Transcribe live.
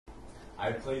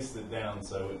I placed it down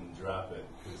so I wouldn't drop it.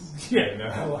 Yeah. I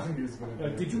know how long it was going to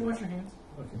be. Did you wash your hands?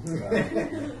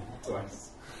 Okay.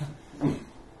 Twice.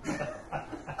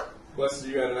 Blessed are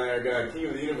you, Adonai, our God, King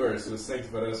of the universe, who has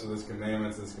sanctified us with his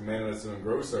commandments, and has commanded us to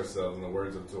engross ourselves in the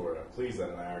words of Torah. Please,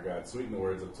 Adonai, our God, sweeten the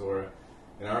words of Torah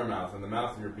in our mouth, in the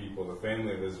mouth of your people, the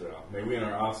family of Israel. May we and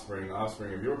our offspring, the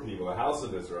offspring of your people, the house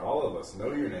of Israel, all of us,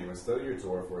 know your name and study your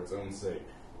Torah for its own sake.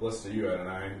 Blessed are you,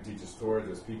 Adonai, who teaches Torah to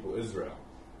his people Israel.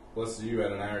 Blessed are you,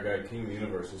 Adonai, our God, King of the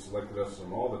universe, who selected us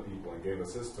from all the people and gave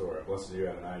us his Torah. Blessed are you,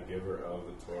 Adonai, giver of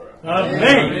the Torah.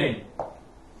 Amen.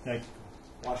 Thank you.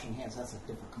 Washing hands, that's a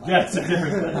different class. That's a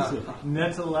different class.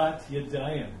 Netalat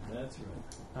Yadayim. That's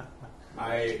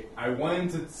right. I wanted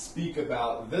to speak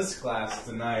about this class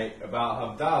tonight,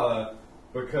 about Havdalah,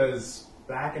 because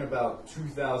back in about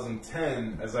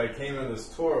 2010, as I came on this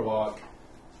Torah walk,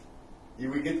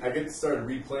 I get started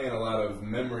replaying a lot of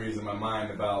memories in my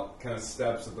mind about kind of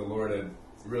steps that the Lord had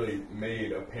really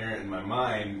made apparent in my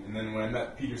mind. And then when I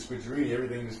met Peter Squicciarini,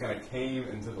 everything just kind of came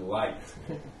into the light.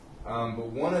 But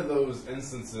one of those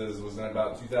instances was in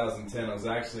about 2010. I was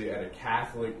actually at a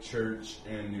Catholic church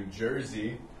in New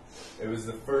Jersey. It was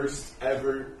the first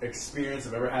ever experience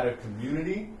I've ever had of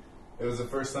community. It was the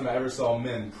first time I ever saw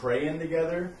men praying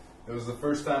together. It was the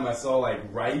first time I saw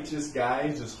righteous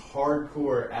guys just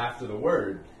hardcore after the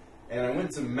word. And I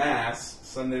went to Mass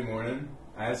Sunday morning.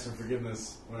 I asked for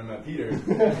forgiveness when I met Peter.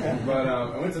 But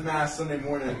I went to Mass Sunday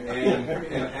morning,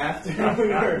 and after we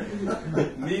were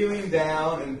kneeling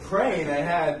down and praying, I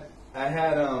had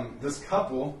this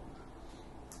couple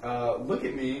look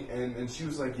at me, and she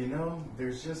was like,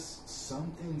 there's just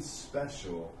something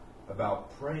special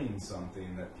about praying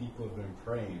something that people have been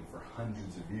praying for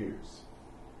hundreds of years.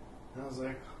 And I was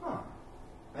like,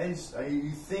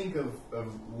 you think of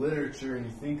literature and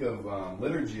you think of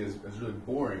liturgy as really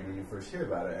boring when you first hear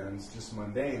about it, and it's just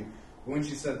mundane. But when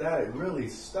she said that, it really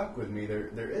stuck with me.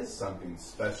 There is something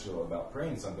special about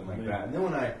praying something like that. And then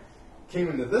when I came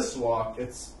into this walk,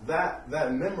 it's that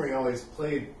memory always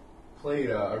played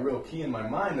a real key in my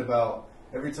mind about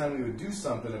every time we would do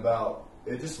something about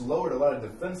it. Just lowered a lot of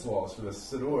defense walls for the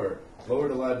Siddur,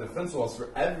 lowered a lot of defense walls for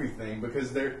everything,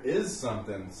 because there is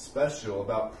something special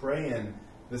about praying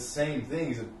the same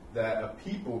things that a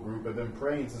people group have been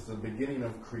praying since the beginning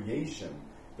of creation.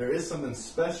 There is something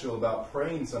special about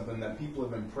praying something that people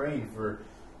have been praying for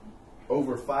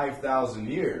over 5,000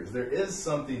 years. There is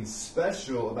something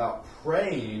special about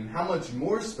praying. How much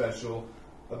more special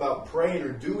about praying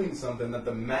or doing something that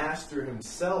the Master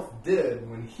himself did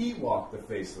when he walked the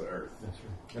face of the earth? That's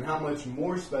right. And how much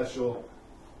more special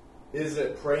is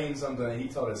it praying something that he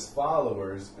taught his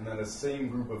followers and that the same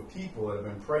group of people have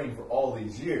been praying for all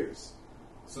these years?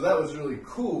 So that was really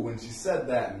cool when she said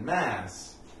that in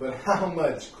Mass, but how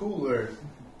much cooler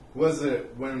was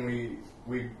it when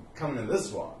we come into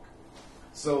this walk?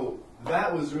 So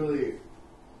that was really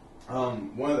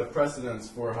one of the precedents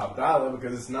for Havdalah,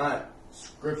 because it's not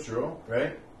scriptural,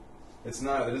 right? It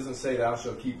doesn't say thou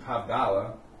shalt keep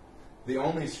Havdalah. The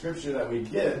only scripture that we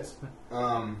get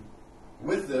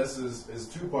with this is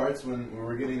two parts when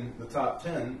we're getting the top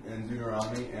 10 in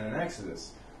Deuteronomy and in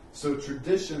Exodus. So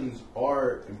traditions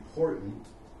are important,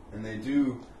 and they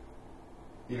do,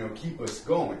 keep us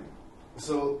going.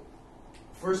 So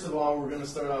first of all, we're going to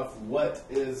start off, what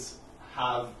is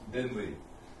Havdalah?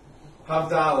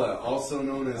 Havdalah, also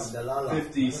known as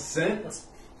 50 Cent,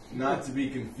 not to be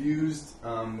confused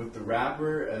with the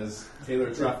rapper, as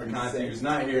Taylor Traficante, who's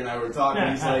not here, and I were talking.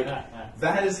 He's like,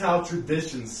 that is how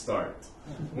traditions start.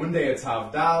 One day it's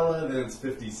Havdalah, then it's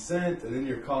 50 Cent, and then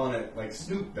you're calling it like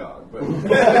Snoop Dogg. But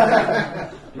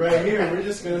right here, we're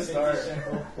just going to start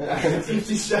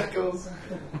 50 shekels.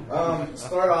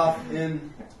 Start off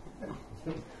in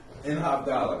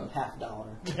Havdalah.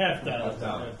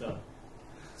 $50.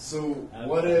 So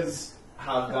what is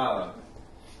Havdalah?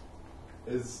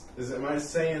 Am I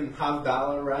saying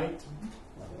Havdalah right?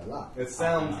 It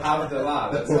sounds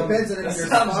Havdalah. That depends on if you're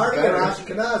Sephardi or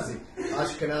Ashkenazi.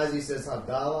 Ashkenazi says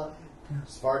Havdalah.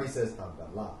 Sephardi says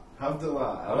Havdalah.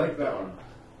 Havdalah. I like that one.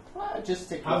 Well, just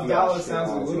take Havdalah sounds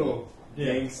a little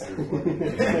gangster.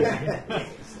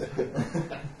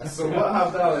 So what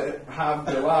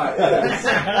Havdalah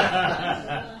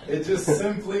is, it just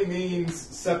simply means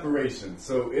separation.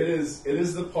 So it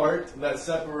is the part that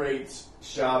separates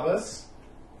Shabbos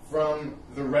from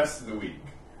the rest of the week.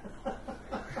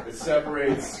 It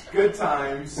separates good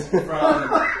times from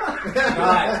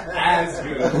not as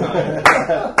good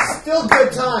times. Still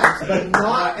good times, but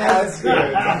not as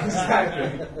good.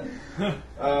 Exactly.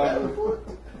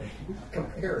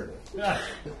 Comparative.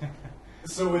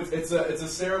 So it's a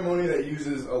ceremony that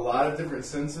uses a lot of different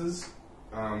senses.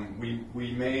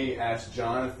 We may ask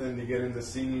Jonathan to get into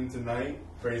singing tonight.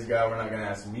 Praise God, we're not going to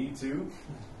ask me to.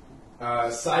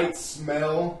 Sight,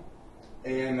 smell,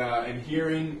 and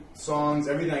hearing songs,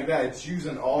 everything like that. It's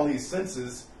using all these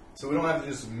senses, so we don't have to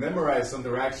just memorize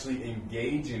something. We're actually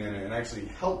engaging in it, and actually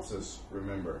helps us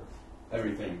remember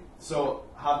everything. So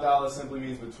Havdalah simply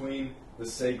means between the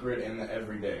sacred and the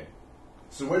everyday.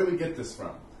 So where do we get this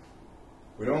from?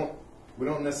 We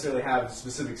don't necessarily have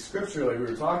specific scripture like we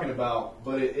were talking about,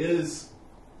 but this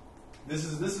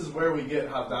is where we get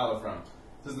Havdalah from.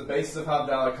 This is the basis of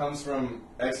Havdalah comes from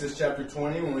Exodus chapter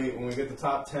 20 when we get the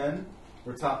top 10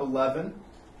 or top 11,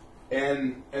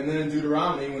 and then in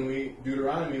Deuteronomy when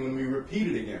we repeat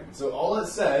it again. So all it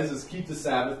says is keep the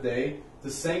Sabbath day to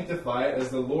sanctify it as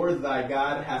the Lord thy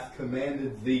God hath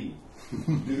commanded thee.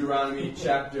 Deuteronomy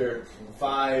chapter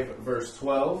 5 verse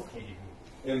 12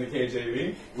 in the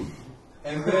KJV.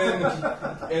 And then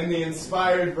in the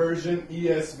inspired version,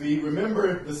 ESV,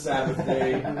 remember the Sabbath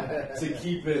day to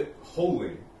keep it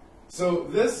holy. So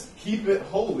this keep it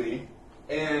holy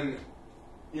and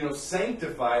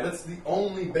sanctify, that's the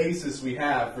only basis we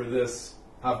have for this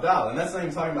Havdalah. And that's not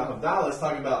even talking about Havdalah, it's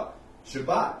talking about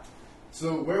Shabbat.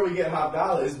 So where we get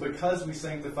Havdalah is because we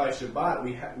sanctify Shabbat,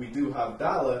 we do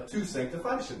Havdalah to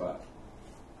sanctify Shabbat.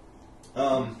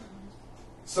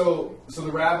 So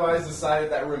the rabbis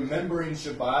decided that remembering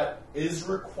Shabbat is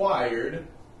required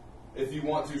if you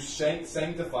want to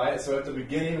sanctify it. So at the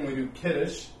beginning when we do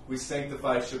Kiddush, we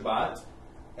sanctify Shabbat.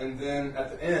 And then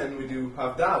at the end we do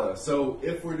Havdalah. So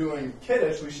if we're doing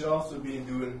Kiddush, we should also be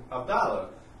doing Havdalah.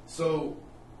 So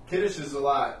Kiddush is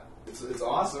it's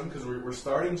awesome because we're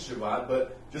starting Shabbat,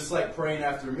 but just like praying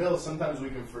after a meal, sometimes we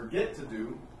can forget to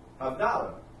do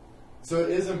Havdalah. So it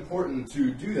is important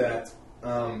to do that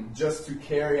just to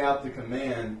carry out the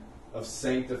command of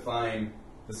sanctifying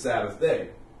the Sabbath day.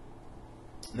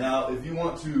 Now, if you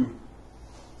want to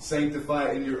sanctify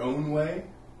it in your own way,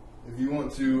 if you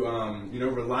want to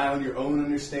rely on your own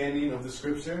understanding of the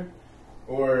Scripture,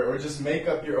 or just make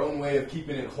up your own way of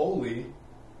keeping it holy,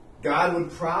 God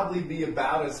would probably be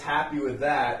about as happy with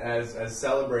that as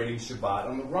celebrating Shabbat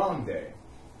on the wrong day.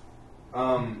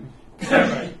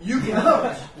 You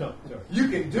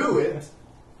can do it,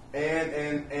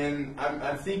 and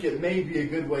I think it may be a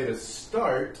good way to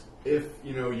start if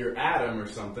you're Adam or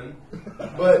something,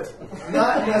 but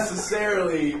not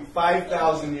necessarily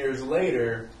 5,000 years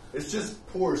later. It's just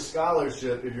poor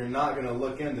scholarship if you're not going to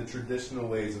look into traditional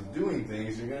ways of doing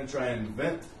things. You're going to try and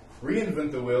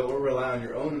reinvent the wheel, or rely on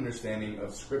your own understanding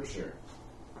of Scripture.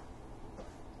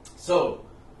 So,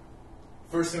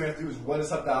 first thing we have to do is, what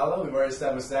is Havdalah? We've already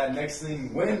established that. Next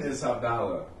thing, when is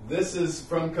Havdalah? This is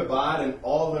from Chabad, and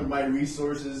all of my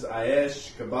resources,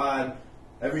 Ayesh, Chabad,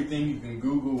 everything you can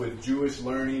Google with Jewish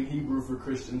learning, Hebrew for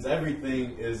Christians,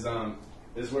 everything is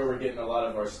where we're getting a lot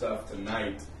of our stuff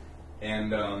tonight.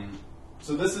 And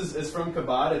so this is from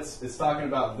Chabad. It's talking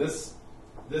about this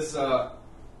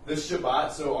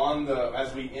Shabbat. So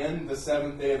as we end the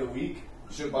 7th day of the week,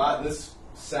 Shabbat, this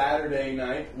Saturday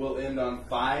night will end on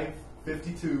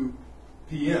 5:52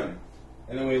 p.m.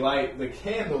 And then we light the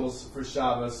candles for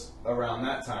Shabbos around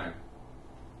that time.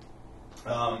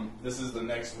 This is the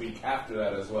next week after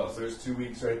that as well. So there's 2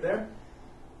 weeks right there.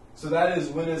 So that is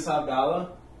when is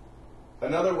Havdalah.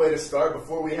 Another way to start,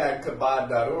 before we had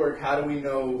Chabad.org, how do we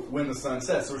know when the sun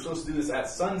sets? So we're supposed to do this at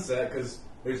sunset because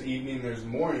there's evening, there's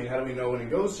morning. How do we know when it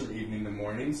goes from evening to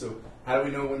morning? So how do we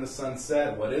know when the sun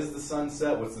set? What is the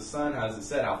sunset? What's the sun? How does it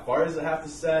set? How far does it have to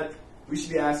set? We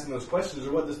should be asking those questions.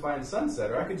 Or what defines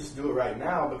sunset? Or I could just do it right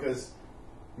now because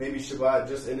maybe Shabbat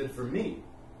just ended for me.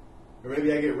 Or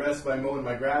maybe I get rest by mowing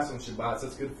my grass on Shabbat, so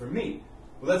that's good for me.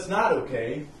 Well, that's not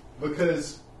okay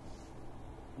because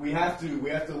we have to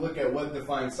look at what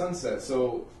defines sunset.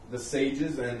 So the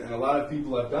sages, and a lot of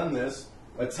people have done this,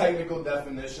 a technical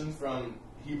definition from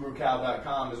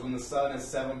HebrewCal.com is when the sun is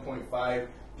 7.5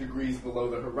 degrees below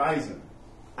the horizon.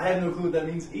 I have no clue what that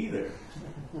means either.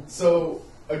 So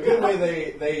a good way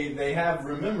they have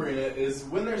remembering it is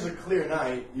when there's a clear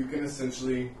night, you can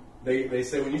essentially, they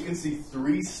say when you can see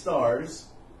 3 stars,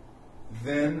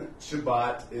 then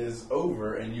Shabbat is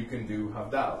over and you can do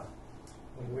Havdalah.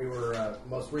 When we were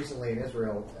most recently in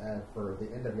Israel for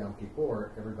the end of Yom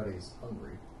Kippur, everybody's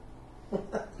hungry.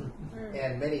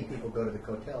 And many people go to the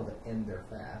kotel to end their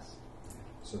fast.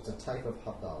 So it's a type of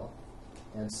Havdalah.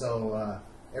 And so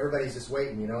everybody's just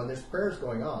waiting, and there's prayers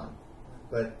going on.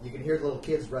 But you can hear the little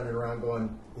kids running around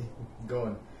going,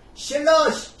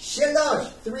 Shalosh,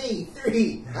 Shalosh,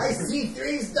 3, I see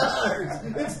 3 stars.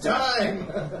 It's time.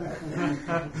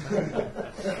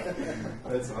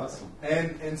 That's awesome.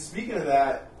 And speaking of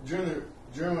that, during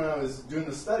when I was doing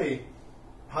the study,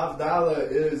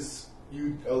 Havdalah is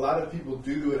a lot of people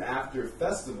do it after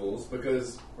festivals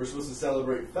because we're supposed to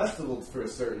celebrate festivals for a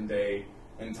certain day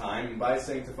and time. And by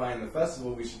sanctifying the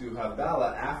festival, we should do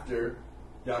Havdalah after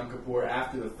Yom Kippur,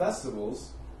 after the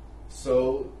festivals,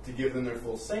 so to give them their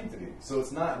full sanctity. So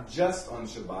it's not just on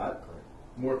Shabbat.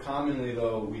 More commonly,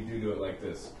 though, we do it like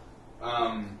this.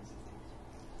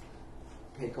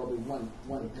 Okay, Colby, one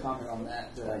comment on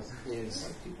that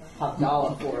is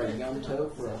Havdalah for a Yom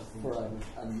Tov, for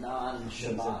a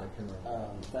non-Shabbat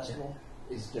festival,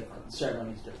 is different. The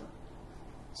ceremony is different.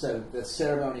 So the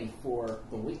ceremony for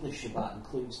the weekly Shabbat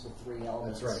includes the three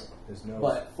elements. That's right. There's no.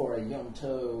 But for a Yom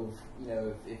Tov,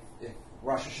 if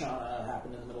Rosh Hashanah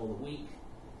happened in the middle of the week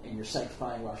and you're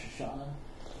sanctifying Rosh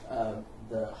Hashanah,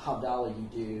 the Havdalah you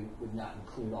do would not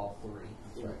include all three.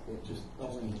 It just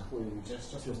only include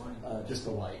just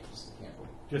the light, just the candle.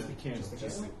 Just the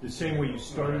candle. The same way you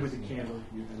started with the candle,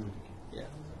 you ended with the candle.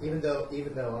 Yeah.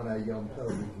 Even though on a Yom Tov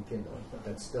you can kindle it,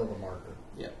 that's still the marker.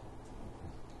 Yeah.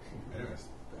 Anyways,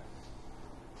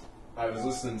 I was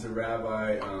listening to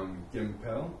Rabbi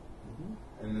Gimpel,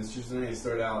 and this Tuesday he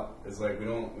started out as like we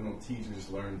don't teach, we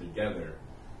just learn together.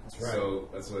 That's right. So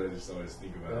that's what I just always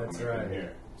think about That's when I come right.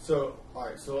 here. So, all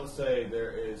right. So let's say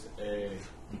there is a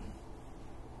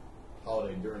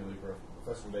holiday during the week or a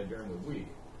festival day during the week,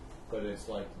 but it's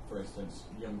like, for instance,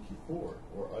 Yom Kippur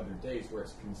or other days where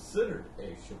it's considered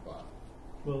a Shabbat.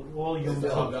 Well, all Yom The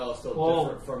Tov. Havdalah is still All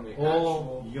different from the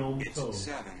all actual. Yom It's Tov.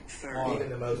 7:30. Even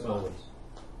the most holy,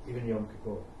 even Yom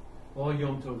Kippur. All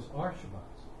Yom Tovs are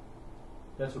Shabbats.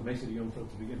 That's what makes it a Yom Tov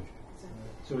to begin with.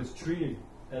 So it's treated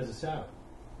as a Sabbath.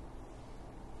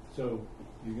 So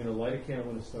you're going to light a candle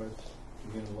when it starts.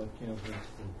 You're going to light candles when it's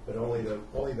full. But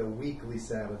only the weekly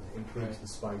Sabbath includes the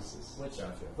spices. Which,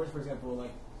 for example,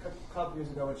 like a couple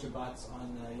years ago, when Shabbat's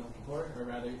on Yom Kippur, or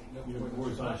rather Yom Kippur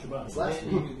Kippur's on Shabbat. It's last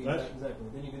Then you week. do the exactly.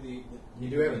 Then you do the You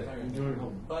do everything. entire You thing. do it at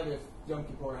home. But if Yom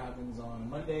Kippur happens on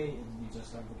Monday, you just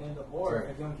start the candle. Or Right.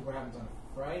 if Yom Kippur happens on a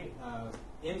Friday,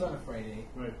 ends on a Friday.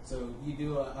 Right. So you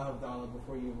do a Havdalah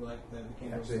before you light the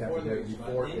candles Actually have before to the do it Shabbat.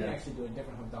 before, Then you yeah. actually do a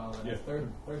different Havdalah. Yeah.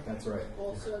 Third That's candle. right.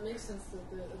 Well, so it makes sense that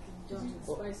you don't do the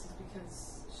spices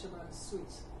because Shabbat is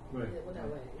sweet. Right. Well, that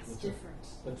way, it's That's right. different.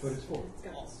 That's what it's for. It's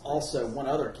got the spices. Also, one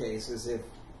other case is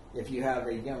if you have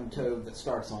a Yom Tov that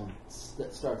starts on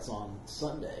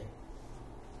Sunday,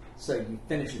 so you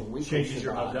finish the week Changes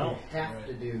your Shabbat, Havdalah. You have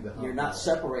to do the. you're not Havdalah.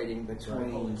 separating Holy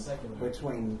between and secular.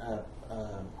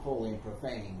 holy and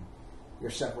profane. You're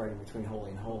separating between holy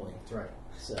and holy. That's right.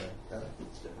 So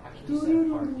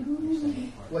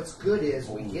What's good is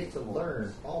we get to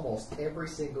learn almost every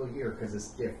single year because it's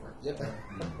different. yep.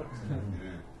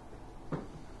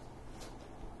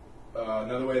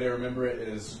 Another way to remember it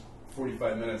is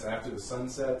 45 minutes after the sun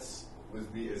sets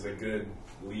is a good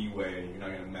leeway. You're not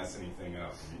going to mess anything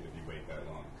up if you wait that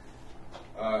long.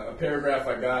 A paragraph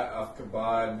I got off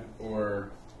Kabad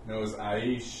or knows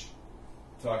Aish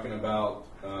talking about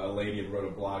a lady had wrote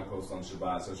a blog post on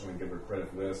Shabbat, so I just want to give her credit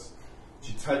for this.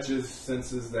 She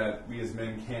senses that we as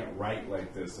men can't write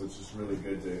like this, so it's just really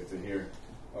good to hear,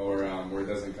 or where it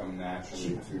doesn't come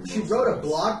naturally. She wrote a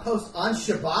blog post on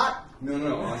Shabbat.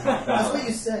 No, on That's what Havdalah.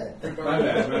 you said. My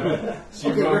bad. She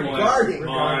Okay, wrote regarding.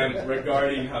 one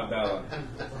regarding Havdalah.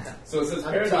 So it says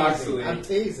I'm paradoxically,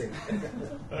 teasing.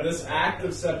 this act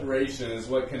of separation is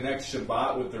what connects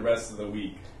Shabbat with the rest of the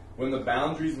week. When the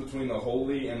boundaries between the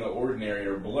holy and the ordinary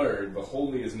are blurred, the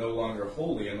holy is no longer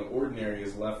holy, and the ordinary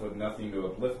is left with nothing to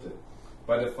uplift it.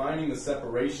 By defining the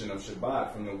separation of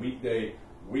Shabbat from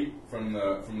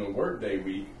the from the workday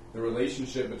week, the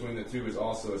relationship between the two is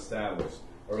also established.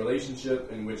 A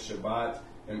relationship in which Shabbat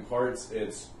imparts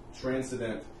its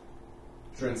transcendent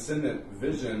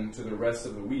vision to the rest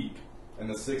of the week, and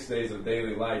the 6 days of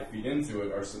daily life feed into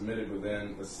it are submitted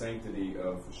within the sanctity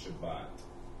of Shabbat.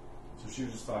 So she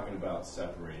was just talking about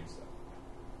separating stuff.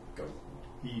 Go.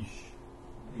 Ish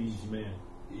means man.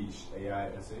 Ish.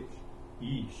 A-I-S-H.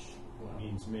 Ish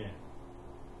means man.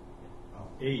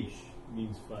 Aish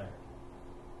means fire.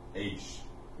 Aish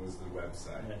was the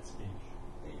website. That's Aish.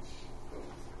 Aish.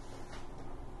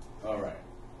 All right.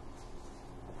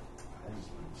 I just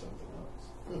learned something else.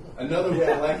 Another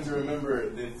way I like to remember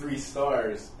the 3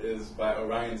 stars is by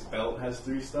Orion's belt has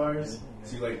 3 stars.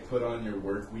 So you like put on your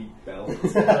work week belt. So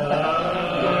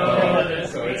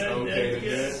it's okay to do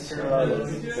it.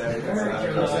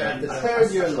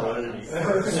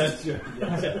 That's your.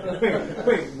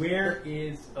 Wait, where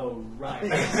is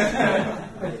Orion?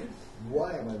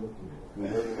 Why am I looking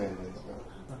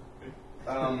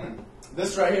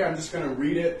This right here, I'm just going to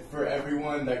read it for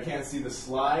everyone that can't see the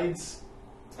slides.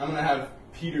 I'm going to have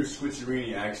Peter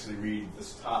Squiccerini actually read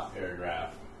this top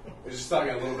paragraph. We're just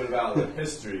talking a little bit about the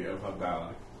history of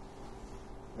Havdalah.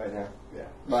 Right now. Yeah.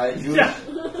 By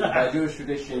Jewish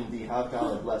tradition, the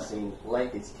Havdalah blessing,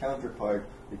 like its counterpart,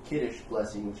 the Kiddush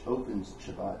blessing, which opens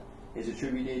Shabbat, is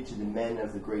attributed to the men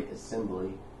of the Great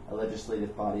Assembly, a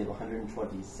legislative body of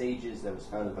 120 sages that was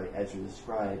founded by Ezra the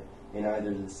scribe in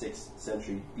either the 6th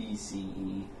century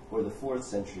BCE or the 4th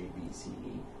century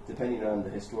BCE, depending on the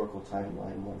historical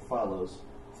timeline one follows,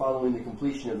 following the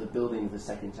completion of the building of the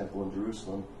Second Temple in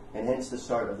Jerusalem, and hence the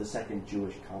start of the Second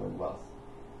Jewish Commonwealth.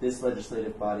 This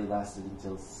legislative body lasted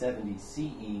until 70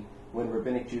 CE, when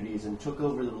Rabbinic Judaism took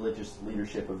over the religious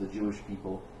leadership of the Jewish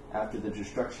people after the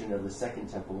destruction of the Second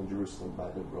Temple in Jerusalem by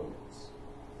the Romans.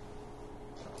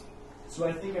 So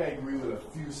I think I agree with a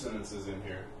few sentences in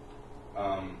here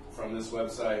from this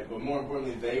website, but more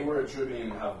importantly, they were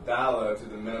attributing Havdalah to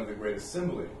the men of the Great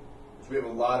Assembly, which we have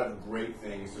a lot of great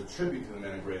things to attribute to the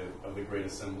men of the Great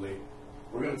Assembly.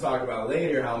 We're going to talk about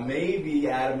later how maybe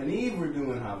Adam and Eve were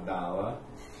doing Havdalah,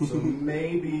 so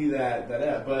maybe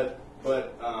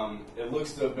but it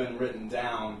looks to have been written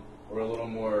down, or a little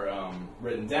more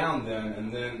written down then,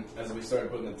 and then as we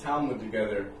started putting the Talmud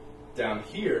together down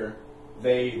here,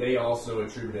 they also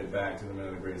attribute it back to the men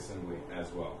of the Great Assembly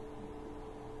as well.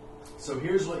 So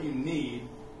here's what you need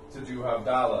to do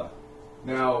Havdalah.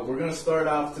 Now, we're going to start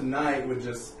off tonight with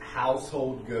just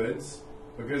household goods,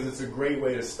 because it's a great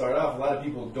way to start off. A lot of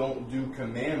people don't do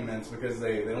commandments because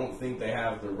they don't think they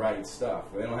have the right stuff.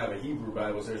 They don't have a Hebrew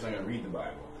Bible, so they're just not going to read the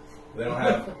Bible. They don't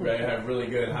have really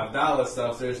good Havdalah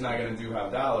stuff, so they're just not going to do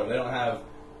Havdalah. They don't have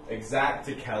exact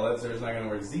tekelet, so they're just not going to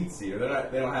wear tzitzit. Or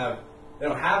they don't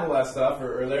have a lot of stuff,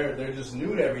 or they're just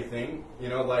new to everything,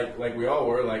 like we all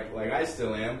were, like I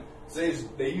still am. So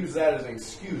they use that as an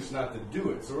excuse not to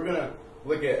do it. So we're going to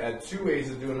look at two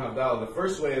ways of doing Havdalah. The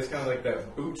first way is kind of like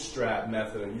that bootstrap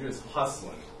method. You're just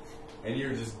hustling, and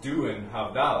you're just doing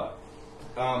Havdalah.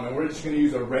 And we're just going to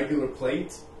use a regular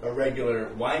plate, a regular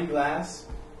wine glass,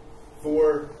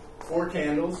 four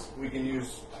candles. We can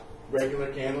use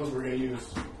regular candles. We're going to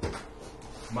use...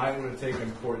 Might want to take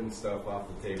important stuff off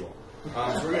the table.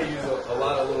 So we're going to use a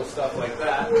lot of little stuff like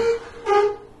that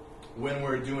when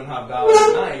we're doing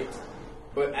Havdalah tonight.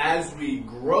 But as we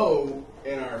grow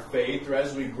in our faith, or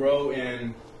as we grow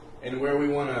in where we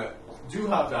want to do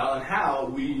Havdalah and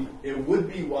how, it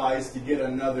would be wise to get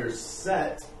another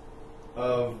set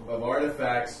of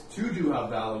artifacts to do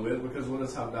Havdalah with, because what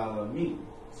does Havdalah mean?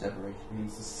 Separation. It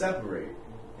means to separate.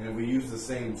 And if we use the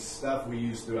same stuff we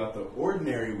use throughout the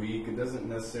ordinary week, it doesn't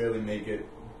necessarily make it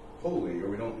holy, or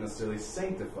we don't necessarily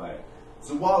sanctify it.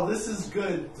 So while this is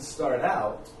good to start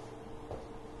out,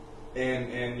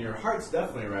 and your heart's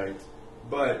definitely right,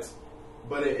 but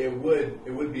it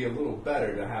would be a little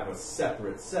better to have a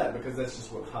separate set, because that's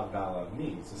just what Havdalah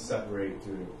means, to separate,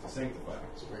 to sanctify.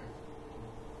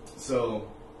 So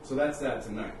that's that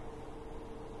tonight.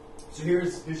 So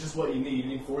here's just what you need. You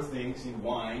need four things. You need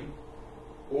wine,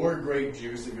 or grape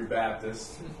juice if you're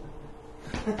Baptist.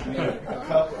 You need a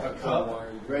cup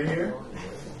right here.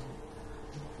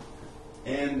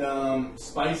 And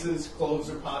spices, cloves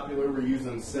are popular. We're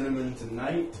using cinnamon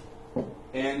tonight.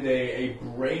 And a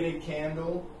braided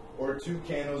candle, or two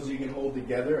candles you can hold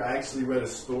together. I actually read a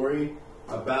story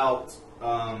about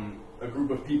a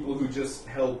group of people who just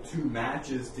held two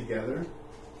matches together,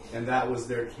 and that was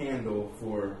their candle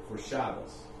for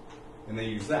Shabbos. And they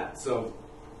use that. So,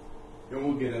 and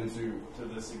we'll get into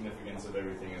the significance of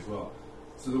everything as well.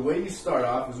 So the way you start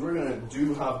off is we're going to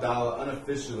do Havdalah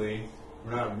unofficially.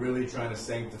 We're not really trying to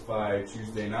sanctify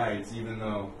Tuesday nights, even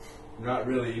though we're not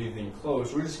really anything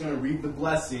close. We're just going to read the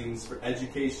blessings for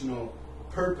educational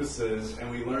purposes, and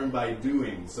we learn by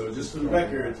doing. So just for the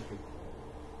record,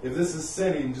 if this is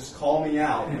sinning, just call me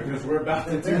out, because we're about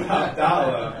to do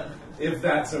Havdalah, if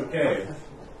that's okay.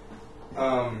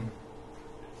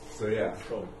 So yeah.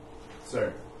 Cool.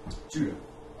 Sir, Judah.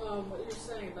 What you're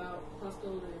saying about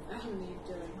possibility of Adam and Eve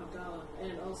doing Havdalah,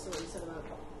 and also what you said about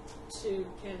two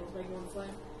candles making one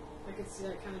flame, I could see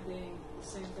that kind of being the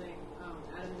same thing.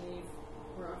 Adam and Eve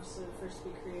were obviously the first to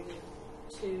be created.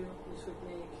 Two, which would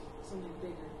make something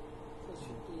bigger, which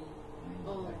would be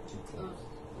all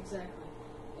exactly.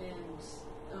 And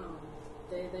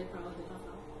they probably did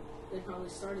Havdalah. They probably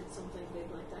started something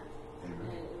big like that, and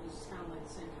it was kind of like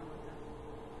the same kind of like that.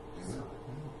 So,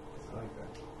 I like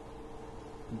that.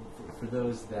 For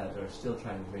those that are still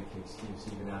trying to make an excuse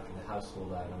even after the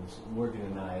household items, Morgan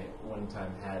and I one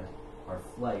time had our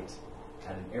flight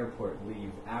at an airport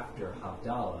leave after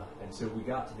Havdalah, and so we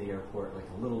got to the airport like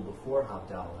a little before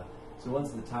Havdalah, So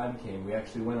once the time came, we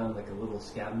actually went on like a little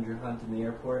scavenger hunt in the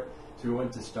airport. So we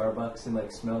went to Starbucks and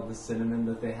like smelled the cinnamon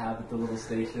that they have at the little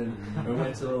station. We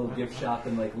went to a little gift shop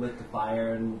and like lit the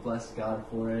fire and blessed God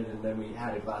for it. And then we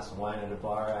had a glass of wine at a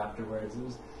bar afterwards.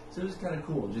 It was kind of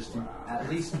cool just to at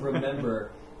least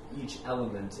remember each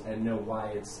element and know why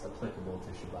it's applicable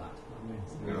to Shabbat.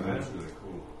 No, that's really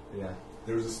cool. Yeah.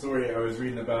 There was a story I was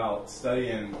reading about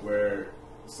studying where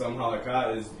some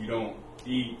halakha is you don't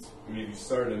eat. I mean, if you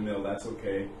start a meal, that's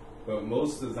okay. But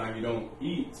most of the time, you don't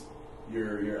eat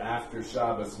your after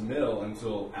Shabbos meal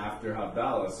until after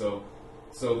Havdalah.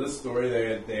 So this story,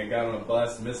 they had got on a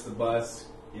bus, missed the bus,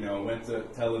 went to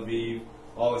Tel Aviv,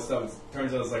 all this stuff. It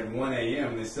turns out it's like 1 a.m.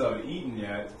 and they still haven't eaten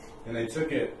yet. And they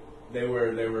took it. They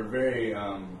were very,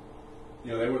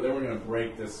 they weren't going to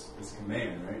break this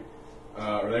command, right?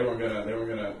 Or they weren't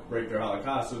gonna break their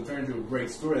halakha. So it turned into a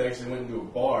great story. They actually went into a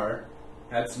bar,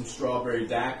 had some strawberry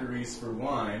daiquiris for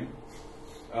wine,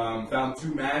 found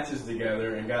 2 matches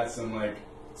together, and got some like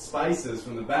spices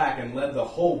from the back, and led the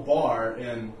whole bar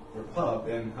or pub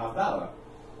in Havdalah.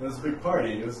 It was a big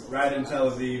party. It was right in Tel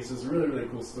Aviv, so it's a really, really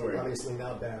cool story. Obviously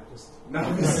not Baptist. No,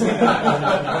 obviously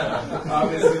not.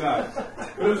 Obviously not.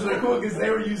 But it was really cool because they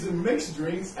were using mixed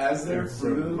drinks as their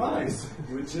fruit of the vine,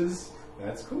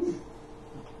 that's cool.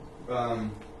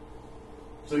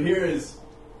 So here is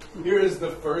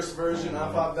the first version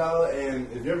of Havdalah, and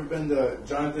if you've ever been to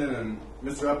Jonathan and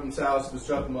Mr. Upham's house,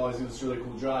 Mr. Upham always gives this really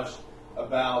cool Josh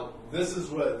about this is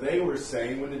what they were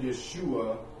saying when did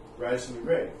Yeshua rise from the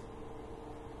grave?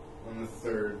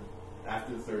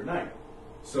 After the third night.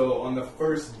 So on the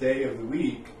first day of the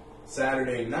week,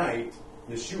 Saturday night,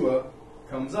 Yeshua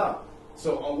comes up.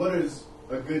 So what is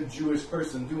a good Jewish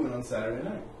person doing on Saturday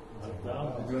night?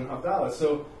 Doing Havdalah.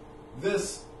 So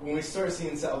when we start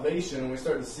seeing salvation, when we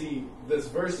start to see this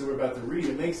verse that we're about to read,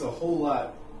 it becomes a whole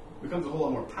lot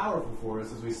more powerful for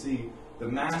us as we see the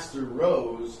Master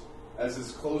rose as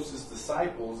his closest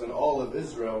disciples, and all of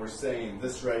Israel were saying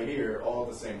this right here all at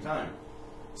the same time.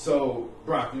 So,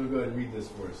 Brock, you go ahead and read this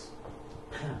for us.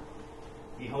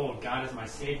 Behold, God is my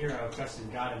Savior. I will trust in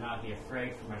God and not be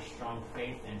afraid, for my strong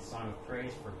faith and song of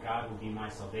praise, for God will be my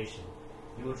salvation.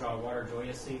 You will draw water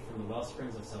joyously from the well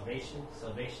springs of salvation.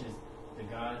 Salvation is the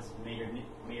God's. May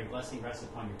your blessing rest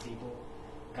upon your people.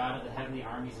 God of the heavenly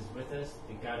armies is with us.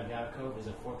 The God of Yaakov is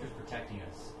a fortress protecting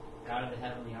us. God of the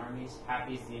heavenly armies,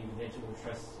 happy is the individual who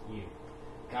trusts you.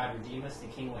 God, redeem us. The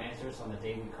King will answer us on the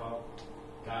day we call.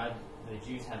 God, the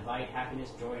Jews have light,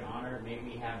 happiness, joy, and honor. May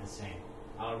we have the same.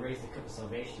 I will raise the cup of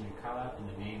salvation and call out in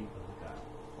the name of the God.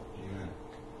 Amen.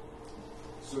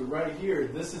 So right here,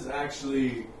 this is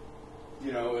actually,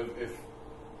 if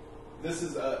this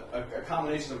is a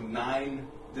combination of 9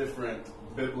 different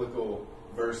biblical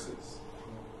verses.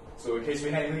 So in case we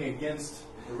had anything against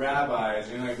the rabbis,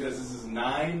 like this is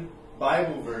 9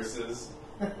 Bible verses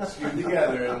skewed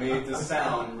together and made this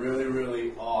sound really,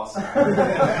 really awesome.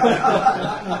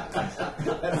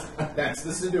 That's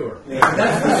the Siddur. Yeah,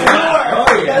 that's the Siddur.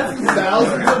 Oh yeah, that's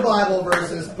thousands of Bible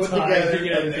verses put together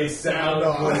and they sound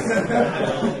awesome.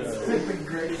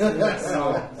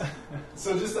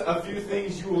 So just a few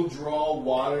things. You will draw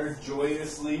water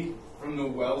joyously from the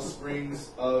well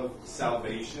springs of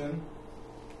salvation.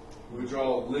 We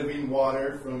draw living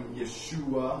water from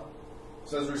Yeshua.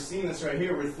 So as we're seeing this right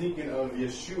here, we're thinking of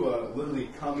Yeshua literally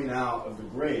coming out of the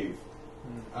grave.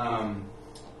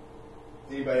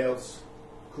 Anybody else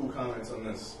cool comments on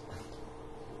this?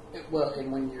 Well,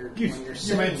 and when you're You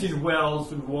saying, mentioned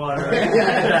wells and water.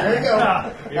 there you go.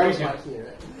 Here That we was go. my key,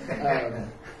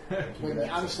 right?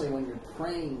 Obviously, when you're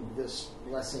praying this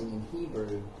blessing in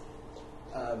Hebrew,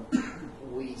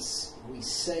 we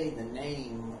say the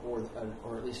name, or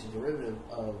at least a derivative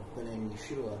of the name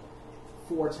Yeshua,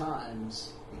 4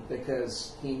 times,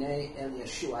 because Hine El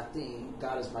Yeshuati,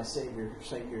 God is my Savior.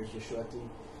 Savior is Yeshuati,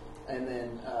 and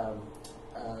then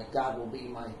God will be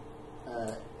my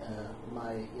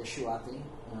Yeshuati.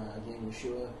 Again,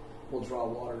 Yeshua will draw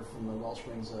water from the well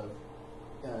springs of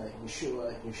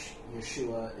Yeshua.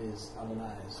 Yeshua is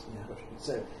Adonai's.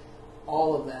 So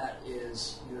all of that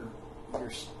is you're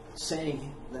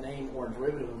saying the name or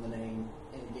derivative of the name,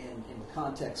 and again in the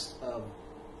context of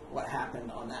what happened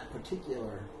on that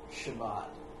particular Shabbat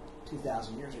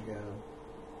 2,000 years ago.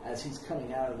 As he's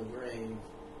coming out of the grave,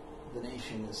 the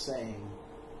nation is saying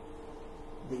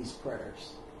these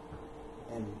prayers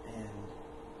and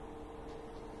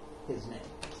his name.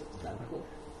 So it's kind of cool.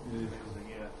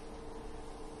 Yeah.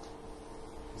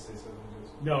 You say something,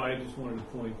 Joseph? No, I just wanted to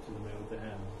point to the man with the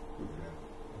hammer.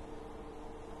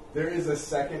 There is a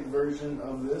second version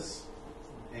of this.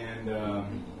 and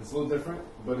it's a little different,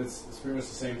 but it's pretty much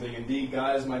the same thing. Indeed,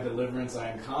 God is my deliverance. I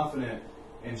am confident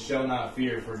and shall not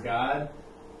fear, for God,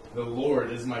 the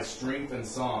Lord, is my strength and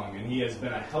song, and He has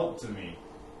been a help to me.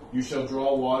 You shall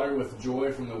draw water with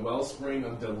joy from the wellspring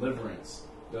of deliverance.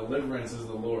 Deliverance is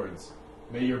the Lord's.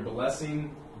 May your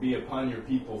blessing be upon your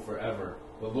people forever.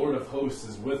 The Lord of hosts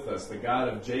is with us. The God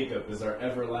of Jacob is our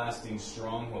everlasting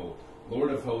stronghold.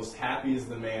 Lord of hosts, happy is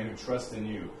the man who trusts in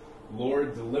you.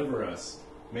 Lord, deliver us.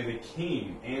 May the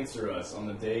king answer us on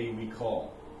the day we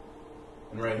call.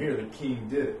 And right here, the king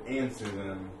did answer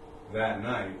them that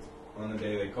night on the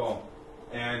day they called.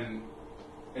 And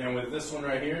with this one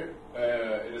right here,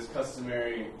 it is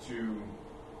customary to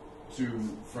the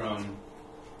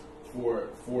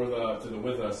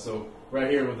with us. So right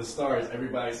here with the stars,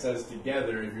 everybody says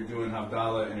together, if you're doing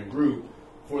Havdalah in a group,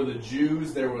 for the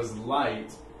Jews there was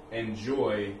light and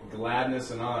joy,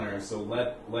 gladness and honor, so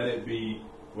let it be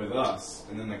with us.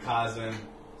 And then the Chazan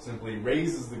simply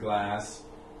raises the glass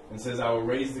and says, I will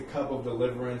raise the cup of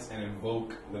deliverance and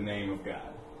invoke the name of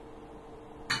God.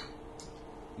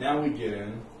 Now we get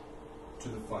in to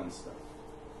the fun stuff.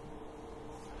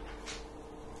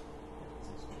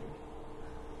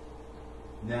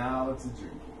 Now it's a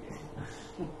drinking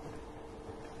game.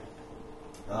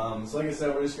 So like I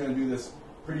said, we're just going to do this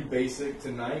pretty basic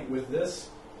tonight with this.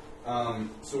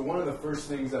 So one of the first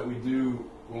things that we do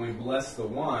when we bless the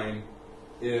wine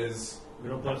is... We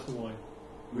don't bless the wine.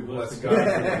 We bless God for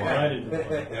the wine.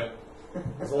 Yep.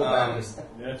 This old Baptist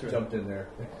That's right. jumped in there.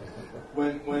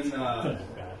 When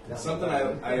something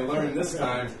I learned this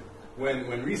time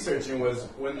when researching was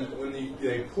when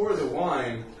they pour the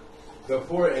wine, they'll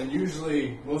pour it, and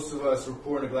usually most of us are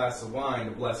pouring a glass of wine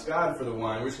to bless God for the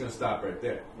wine. We're just going to stop right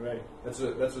there. Right. That's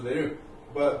what they do.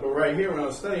 But right here, when I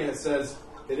was studying, it says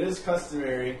it is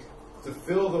customary to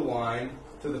fill the wine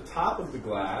to the top of the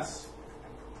glass.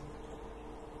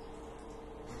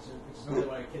 Which is only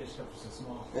why Kiddush cups are so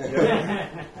small.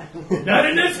 Not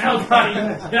in this house, buddy!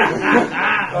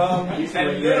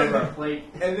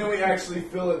 And then we actually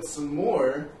fill it some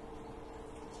more.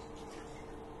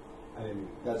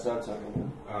 That's what I'm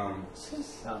talking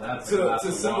about.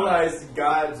 To symbolize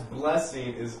God's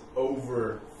blessing is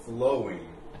overflowing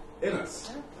in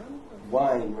us.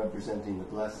 Wine representing the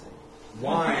blessing.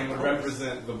 Wine would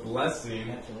represent the blessing.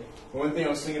 One thing I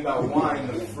was thinking about wine,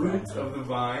 the fruit of the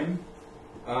vine.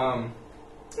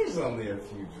 There's only a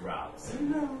few drops.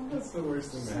 That's the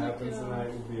worst thing that happens tonight.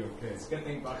 We'll be okay. It's a good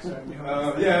thing Buck's starting to be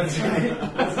home. Yeah, that's right.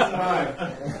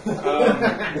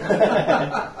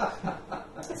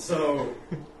 This is fine.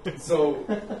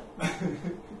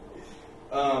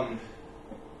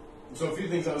 So a few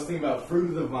things I was thinking about: fruit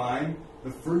of the vine,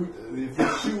 the fruit. If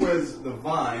Yeshua is the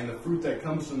vine, the fruit that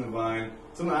comes from the vine.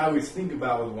 Something I always think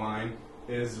about with wine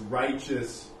is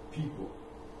righteous people.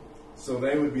 So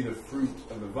they would be the fruit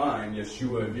of the vine.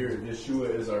 Yeshua, if Yeshua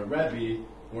is our Rebbe,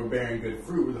 we're bearing good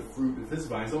fruit. We're the fruit of His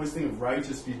vine. So I always think of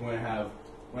righteous people when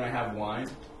I have wine.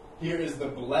 Here is the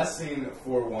blessing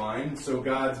for wine. So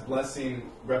God's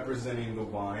blessing representing the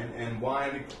wine. And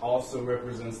wine also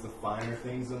represents the finer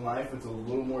things in life. It's a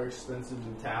little more expensive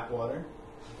than tap water.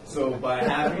 So by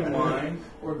having wine,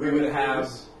 we would have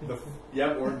or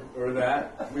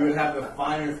that. We would have the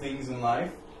finer things in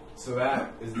life. So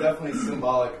that is definitely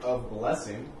symbolic of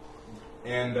blessing.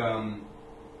 And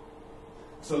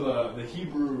so the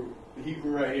Hebrew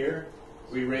right here,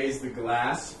 we raise the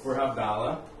glass for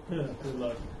Havdalah. Good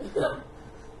luck.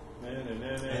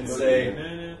 And say,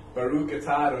 Baruch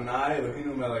atah Adonai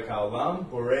Eloheinu melech haolam,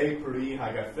 borei peri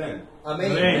hagafen.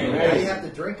 Amen. Now you have to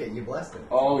drink it. You blessed it.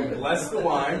 Oh, we bless the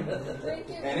wine.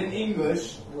 And in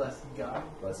English, Bless God.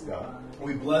 Bless God.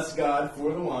 we bless God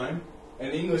for the wine.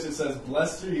 In English, it says,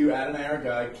 "Blessed are you, Adonai our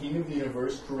God, King of the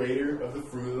universe, Creator of the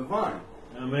fruit of the vine."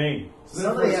 Amen. So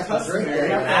Somebody has to drink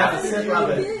it. After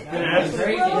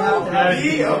you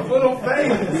Be of little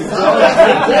faith.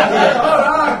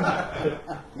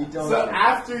 So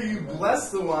after you bless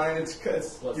the wine,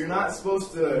 you're not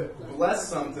supposed to bless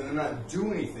something and not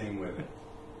do anything with it.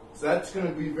 So that's going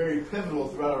to be very pivotal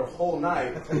throughout our whole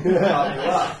night.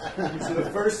 So the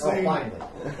first thing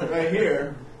right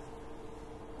here.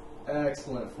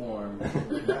 Excellent form.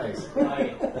 Nice.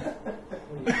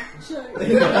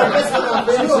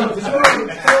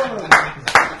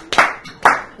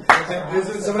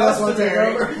 Someone else want to take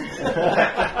over?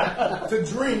 To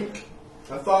drink,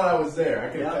 I thought I was there. I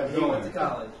could have kept going. To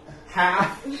college.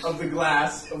 Half of the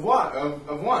glass of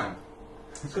wine.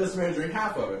 It's customary to drink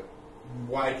half of it.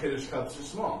 Why Kiddush cups are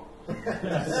small.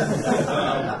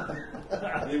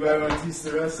 Anybody want to teach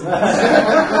the rest of this?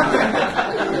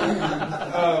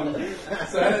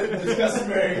 So it's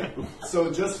customary.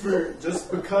 So just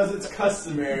because it's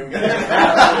customary, we gotta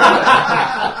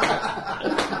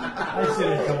I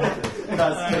shouldn't come up with this.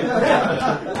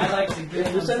 I like to get.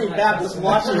 If there's any Baptists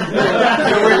watching,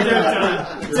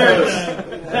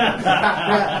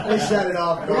 They shut it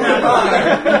off. Who am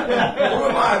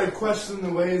I to question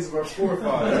the ways of our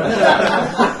forefathers?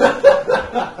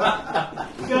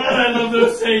 God, I love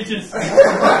those sages.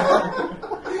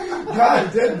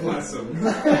 God did bless them.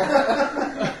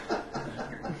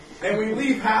 And we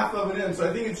leave half of it in, so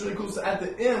I think it's really cool. So at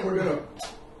the end,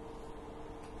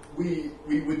 we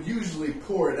would usually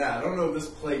pour it out. I don't know if this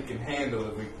plate can handle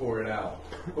it if we pour it out.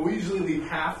 But we usually leave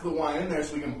half the wine in there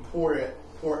so we can pour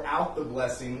out the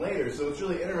blessing later. So it's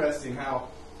really interesting how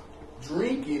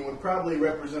drinking would probably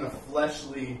represent a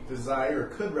fleshly desire, or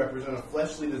could represent a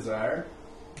fleshly desire.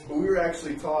 But we were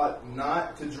actually taught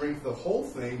not to drink the whole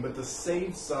thing, but to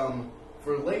save some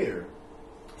for later.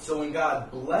 So when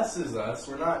God blesses us,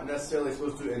 we're not necessarily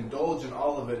supposed to indulge in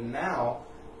all of it now.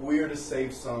 We are to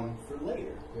save some for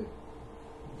later.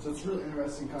 So it's a really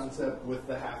interesting concept with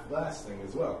the half glass thing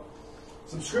as well.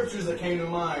 Some scriptures that came to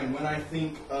mind when I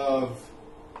think of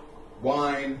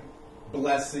wine,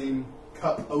 blessing,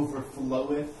 cup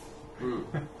overfloweth,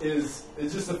 is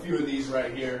just a few of these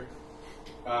right here.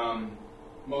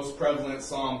 Most prevalent,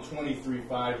 Psalm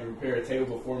 23:5, you prepare a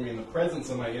table before me in the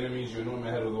presence of my enemies, you anoint my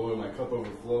head with oil, my cup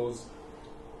overflows.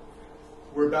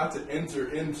 We're about to enter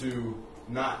into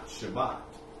not Shabbat.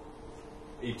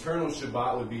 Eternal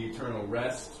Shabbat would be eternal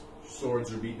rest.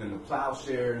 Swords are beaten into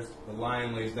plowshares. The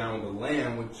lion lays down with the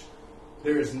lamb, which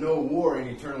there is no war in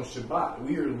eternal Shabbat.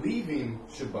 We are leaving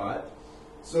Shabbat.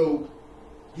 So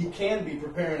he can be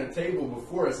preparing a table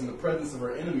before us in the presence of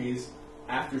our enemies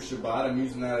after Shabbat. I'm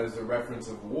using that as a reference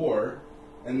of war.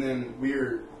 And then we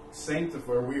are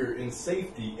sanctified, we are in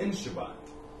safety in Shabbat.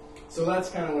 So that's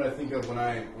kind of what I think of when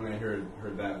I heard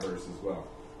that verse as well.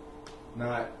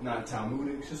 Not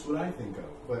Talmudic, it's just what I think of.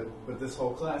 But this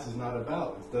whole class is not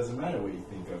about. It doesn't matter what you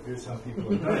think of. Here's how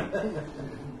people are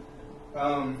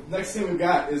done. Next thing we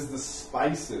got is the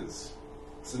spices.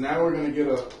 So now we're going to get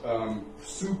a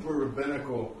super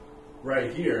rabbinical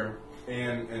right here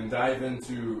and dive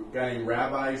into a guy named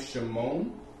Rabbi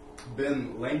Shimon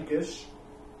ben Lakish,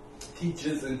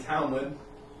 teaches in Talmud,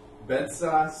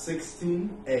 Betzah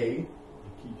 16a,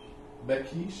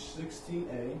 Bekish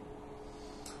 16a.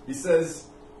 He says,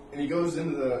 and he goes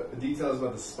into the details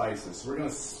about the spices. So we're going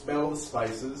to smell the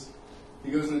spices.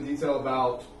 He goes into detail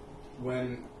about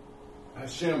when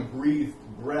Hashem breathed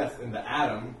breath into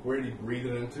Adam. Where did he breathe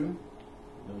it into?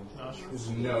 His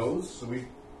nose. So we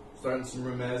starting some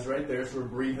remez right there. So we're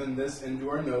breathing this into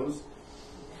our nose.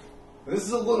 And this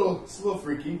is a little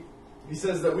freaky. He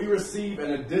says that we receive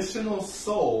an additional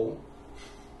soul,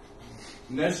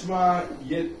 Neshma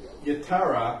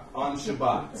Yetara, on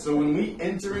Shabbat. So when we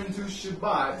enter into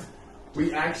Shabbat,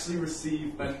 we actually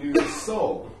receive a new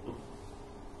soul.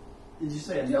 Did you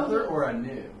say another or a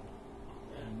new?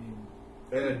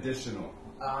 An additional.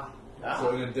 So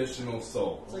an additional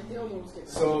soul. It's like they almost get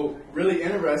So really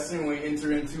interesting, when we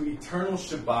enter into eternal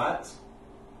Shabbat,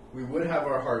 we would have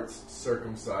our hearts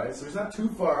circumcised. So it's not too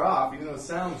far off, even though it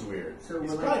sounds weird. So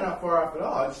He's we're probably like- not far off at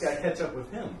all. I just got to catch up with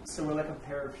him. So we're like a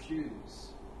pair of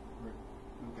shoes.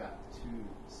 We've got two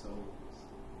souls.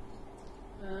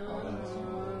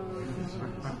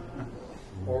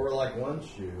 Or we're like one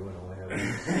shoe and only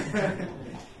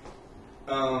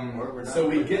have So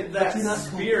we get that You're not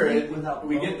spirit, complete without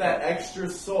we both. get that extra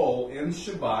soul in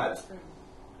Shabbat,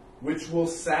 which will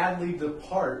sadly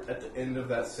depart at the end of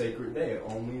that sacred day. It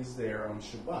only is there on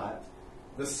Shabbat.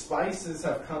 The spices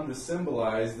have come to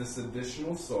symbolize this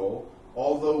additional soul.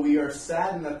 Although we are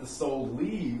saddened that the soul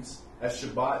leaves as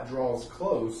Shabbat draws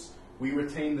close, we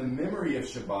retain the memory of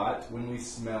Shabbat when we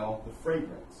smell the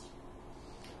fragrance.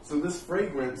 So this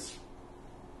fragrance,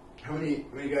 how many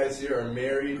guys here are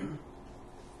married?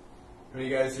 How many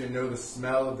guys here know the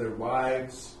smell of their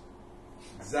wives?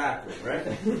 Exactly, right?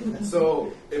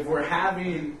 So if we're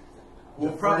having,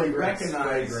 we'll probably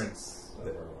recognize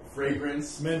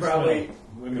fragrance. Men Probably, smell.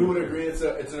 Women who would smell. agree it's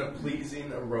a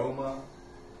pleasing aroma?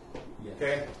 Yes.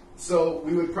 Okay? So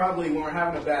we would probably, when we're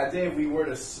having a bad day, if we were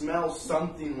to smell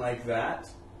something like that,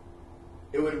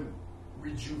 it would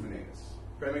rejuvenate us.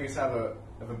 Probably make us have a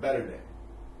better day.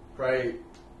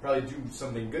 Probably do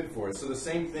something good for us. So the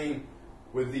same thing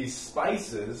with these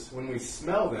spices, when we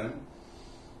smell them,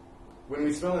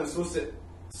 it's supposed to,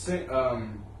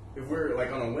 if we're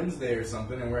like on a Wednesday or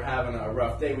something and we're having a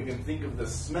rough day, we can think of the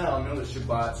smell and know that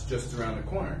Shabbat's just around the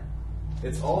corner.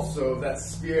 it's also that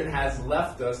Spirit has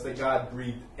left us, that God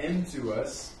breathed into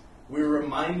us. We're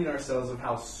reminding ourselves of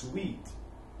how sweet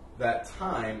that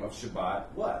time of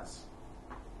Shabbat was.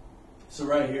 So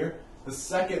right here, the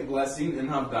second blessing in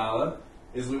Havdalah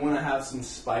is we want to have some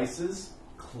spices.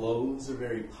 Cloves are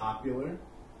very popular.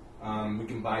 We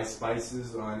can buy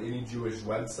spices on any Jewish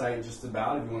website just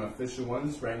about. If you want official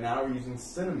ones, right now we're using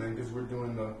cinnamon because we're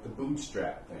doing the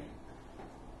bootstrap thing.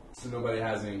 So nobody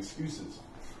has any excuses.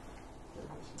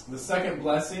 The second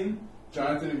blessing,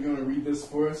 Jonathan, if you want to read this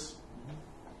for us.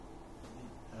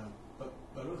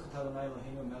 Baruch atah Adonai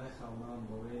Eloheinu melech haolam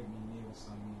borei minei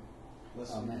v'samim.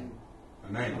 Blessed are Amen. you.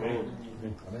 Amen.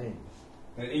 Amen.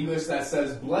 In English that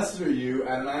says, "Blessed are you,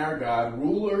 Adonai our God,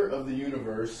 ruler of the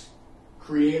universe,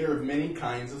 creator of many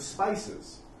kinds of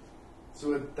spices."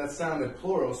 So that sounded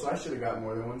plural, so I should have got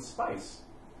more than one spice.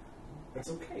 That's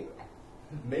okay, though.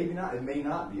 Maybe not. It may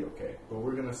not be okay. But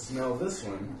we're going to smell this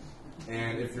one.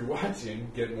 And if you're watching,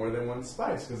 get more than one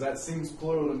spice. Because that seems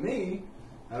plural to me.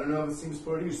 I don't know if it seems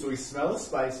plural to you. So we smell the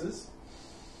spices.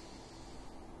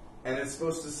 And it's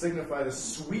supposed to signify the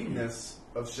sweetness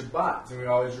of Shabbat. And we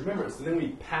always remember it. So then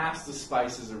we pass the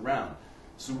spices around.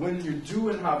 So when you're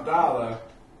doing Havdalah,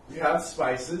 you have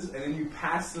spices. And then you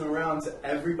pass them around to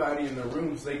everybody in the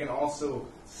room so they can also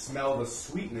smell the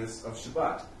sweetness of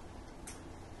Shabbat.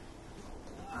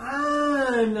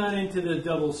 I'm not into the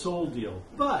double soul deal,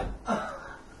 but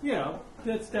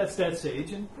that's that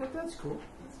sage, and that's cool.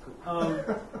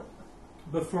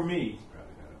 But for me,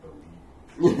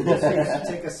 Just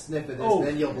take a sniff of this, Oh.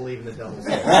 then you'll believe in the double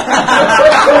soul.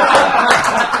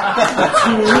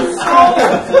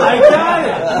 I got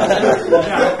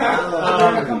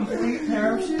it. Complete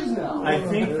pair of shoes now. I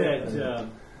think that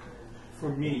for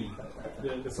me,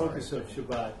 the focus of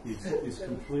Shabbat is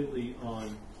completely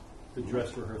on the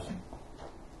dress rehearsal.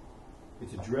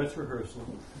 It's a dress rehearsal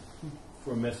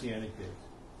for Messianic days.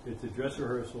 It's a dress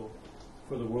rehearsal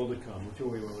for the world to come, whichever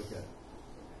way you want to look at it.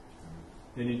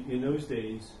 And in those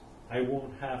days, I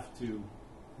won't have to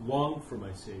long for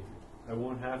my Savior. I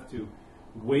won't have to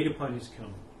wait upon His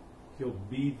coming. He'll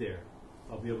be there.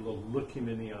 I'll be able to look Him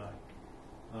in the eye.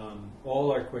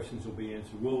 All our questions will be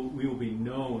answered. We will be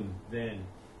known then,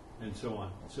 and so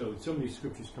on. So many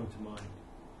scriptures come to mind.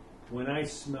 When I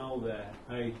smell that,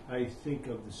 I think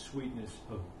of the sweetness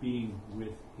of being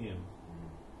with Him.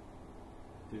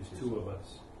 There's two of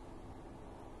us.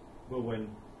 But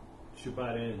when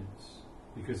Shabbat ends,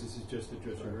 because this is just a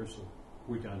dress rehearsal,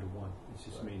 we're down to one. It's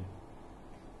just me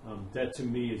now. That to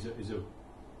me is a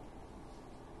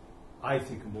I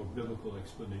think a more biblical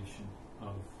explanation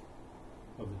of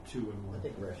the two in one. I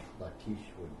think Resh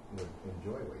Lakish would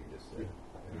enjoy what you just said.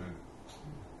 Amen.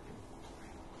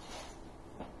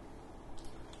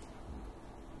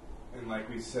 And like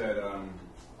we said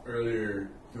earlier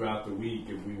throughout the week,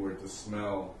 if we were to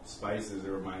smell spices, it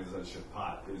reminds us that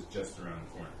Shabbat is just around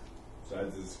the corner. So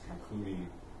that is concluding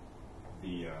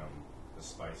the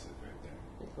spices right there.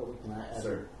 But we can add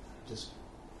Sir. just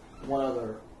one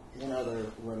other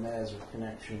remez or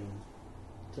connection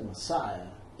to Messiah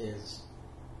is,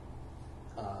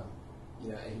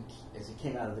 as he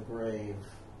came out of the grave,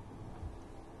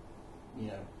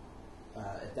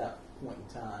 at that point in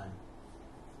time,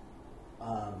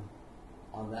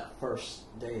 on that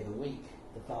first day of the week,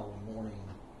 the following morning,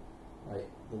 right,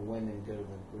 the women go to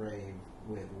the grave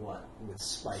with what? With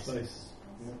spices.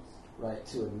 Right,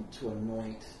 to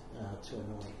anoint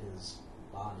his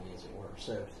body, as it were.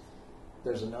 So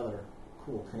there's another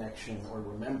cool connection or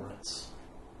remembrance,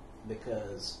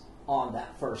 because on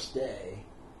that first day,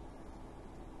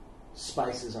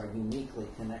 spices are uniquely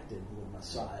connected with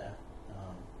Messiah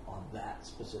on that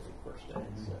specific first day.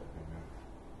 Mm-hmm. So, Amen.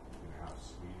 And how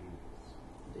sweet it is.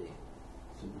 indeed.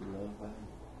 To be loved by Him.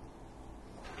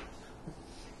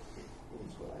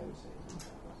 Is what I would say.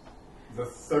 The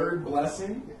third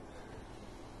blessing,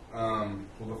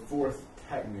 the fourth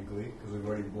technically, because we've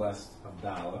already blessed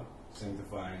Havdalah,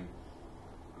 sanctifying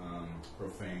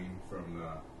profane from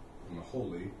the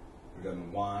holy. We've done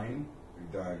the wine,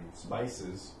 we've done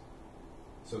spices.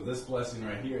 So this blessing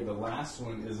right here, the last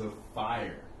one is of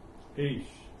fire. Eish.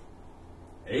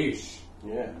 Aish.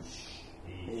 Yeah.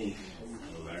 Hey.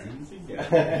 Learn together.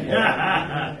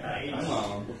 Come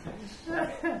on.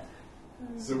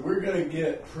 So we're gonna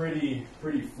get pretty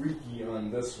freaky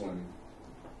on this one.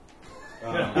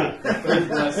 The third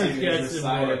blessing is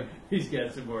decided He's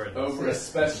got some more of this. over a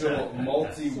special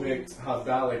multi-wicked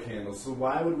Havdalah candle. So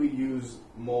why would we use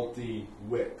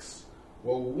multi-wicks?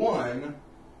 Well, one,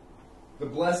 the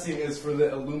blessing is for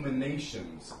the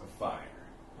illuminations of fire.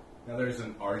 Now there's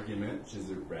an argument: is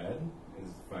it red?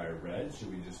 Is the fire red?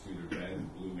 Should we just do the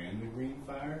red, blue, and the green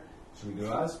fire? should we do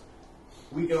us?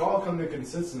 We can all come to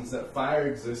consensus that fire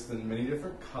exists in many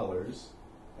different colors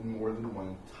and more than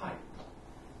one type.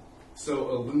 So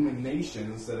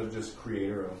illumination instead of just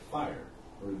creator of fire,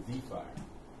 or the fire.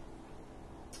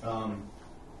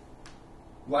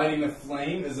 Lighting a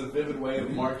flame is a vivid way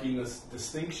of marking this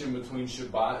distinction between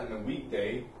Shabbat and a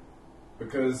weekday,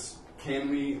 because can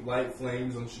we light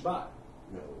flames on Shabbat?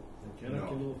 No.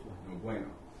 No bueno.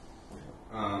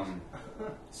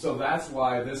 So that's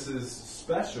why this is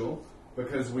special,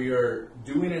 because we are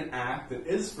doing an act that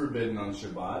is forbidden on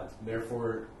Shabbat,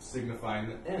 therefore signifying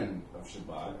the end of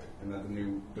Shabbat and that the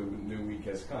new week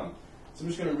has come. So I'm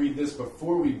just going to read this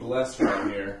before we bless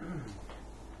right here.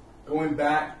 Going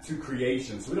back to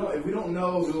creation. So if we don't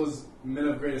know if it was men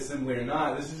of great assembly or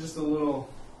not, this is just a little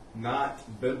not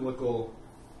biblical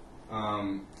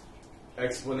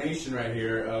explanation right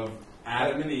here of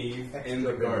Adam and Eve in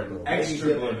the garden.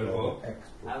 Extra biblical.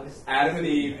 Adam and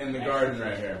Eve in the garden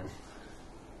right here.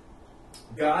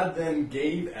 God then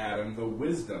gave Adam the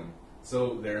wisdom.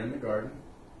 So they're in the garden.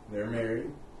 They're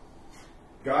married.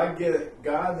 God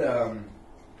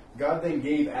then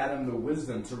gave Adam the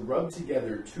wisdom to rub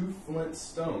together 2 flint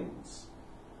stones.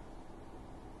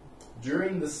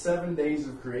 During the 7 days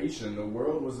of creation, the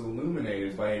world was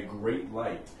illuminated by a great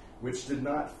light, which did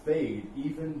not fade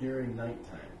even during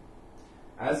nighttime.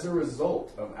 As a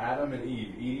result of Adam and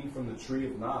Eve eating from the tree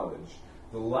of knowledge,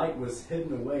 the light was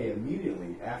hidden away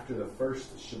immediately after the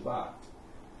first Shabbat.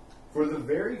 For the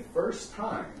very first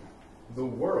time, the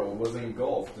world was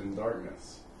engulfed in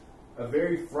darkness. A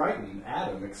very frightened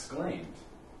Adam exclaimed,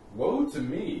 "Woe to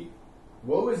me!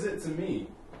 Woe is it to me!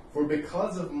 For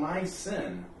because of my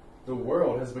sin, the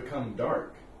world has become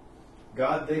dark."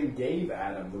 God then gave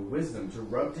Adam the wisdom to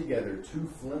rub together 2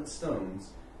 flint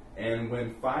stones, and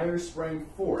when fire sprang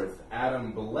forth,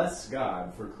 Adam blessed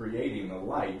God for creating the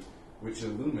light which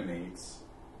illuminates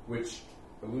from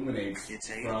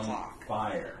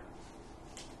fire.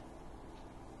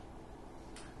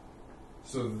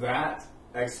 So that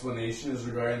explanation is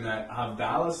regarding that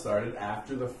Havdalah started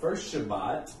after the first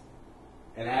Shabbat,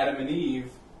 and Adam and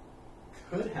Eve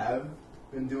could have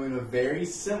been doing a very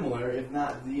similar, if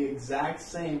not the exact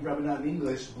same, probably not in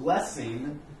English,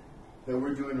 blessing that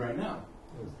we're doing right now.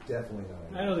 It was definitely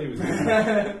not. I don't think it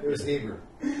was. It was Hebrew.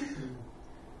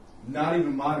 Not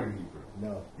even modern Hebrew.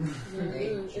 No.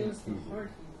 It was the hard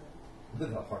The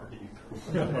hard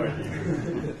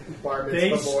Hebrew. Bar They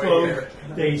mitzvah boy spoke.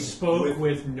 They spoke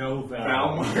with no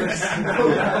vowel.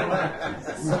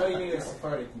 So you need a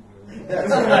Sephardic Hebrew.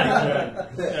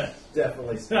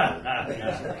 Definitely.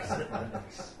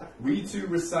 We too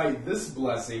recite this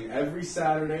blessing every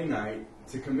Saturday night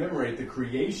to commemorate the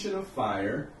creation of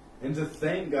fire and to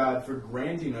thank God for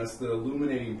granting us the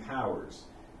illuminating powers.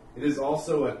 It is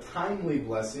also a timely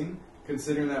blessing,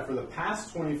 considering that for the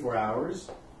past 24 hours,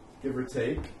 give or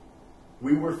take,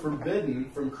 we were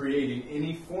forbidden from creating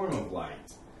any form of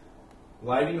light.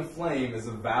 Lighting a flame is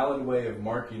a valid way of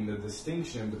marking the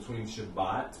distinction between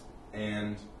Shabbat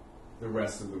and the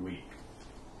rest of the week.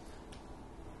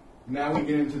 Now we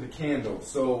get into the candle.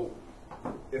 So,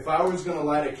 if I was going to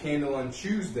light a candle on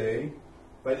Tuesday,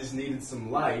 if I just needed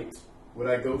some light, would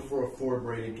I go for a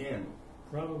 4-braided candle?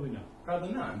 Probably not.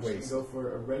 Probably not. I'm just going to go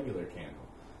for a regular candle.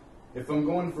 If I'm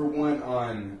going for one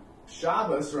on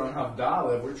Shabbos or on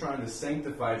Havdalah, if we're trying to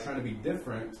sanctify, trying to be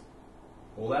different,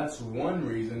 well, that's one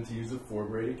reason to use a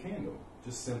 4-braided candle.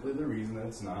 Just simply the reason that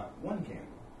it's not one candle.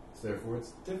 So therefore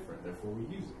it's different. Therefore we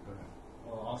use it. Go ahead.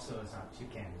 Well, also it's not 2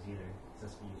 candles either.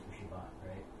 It's supposed to be used for Shabbat,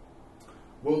 right?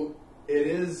 Well, it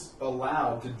is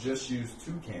allowed to just use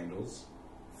 2 candles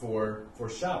for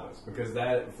Shabbos, because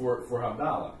that for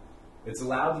Havdalah. It's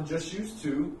allowed to just use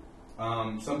 2.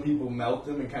 Some people melt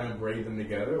them and kind of braid them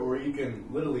together, or you can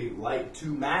literally light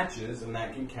 2 matches and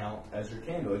that can count as your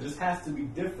candle. It just has to be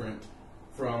different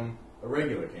from a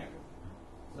regular candle.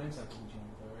 Flames have to be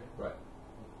joined, though, right? Right.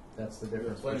 That's the The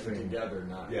difference flames are between. together,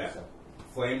 not Yeah. separate.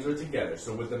 Flames are together.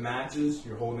 So with the matches,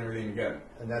 you're holding everything together.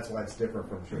 And that's why it's different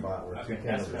from Shabbat, where 2 Okay,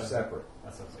 candles are that's- separate.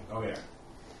 That's what I was like. Oh, yeah.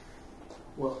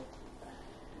 Well,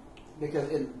 because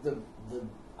the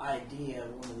idea,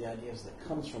 one of the ideas that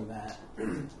comes from that,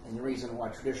 and the reason why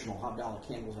traditional Havdalah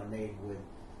candles are made with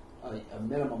a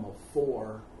minimum of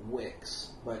 4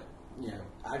 wicks, but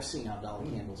I've seen Havdalah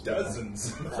candles with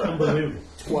Dozens. Unbelievable.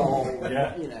 12.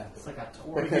 Yeah. It's like a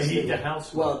torch. Because They heat the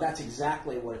house. well, that's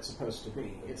exactly what it's supposed to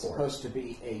be. It's torch. supposed to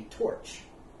be a torch.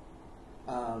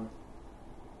 And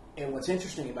what's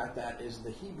interesting about that is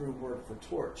the Hebrew word for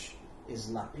torch is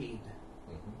lapid.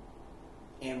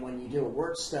 And when you do a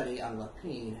word study on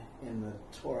lapid in the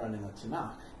Torah and in the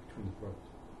Tanakh, Between the throats.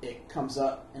 it comes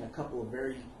up in a couple of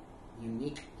very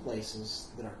unique places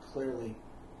that are clearly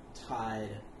tied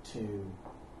to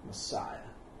Messiah,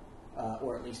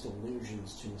 or at least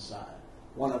allusions to Messiah.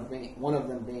 One of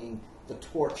them being the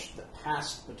torch that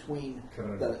passed between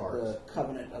the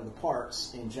covenant of the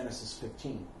parts in Genesis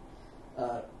 15.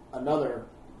 Another,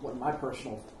 one of my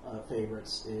personal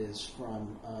favorites is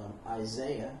from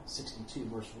Isaiah 62,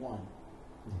 verse 1.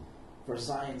 For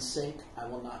Zion's sake, I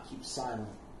will not keep silent,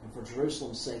 and for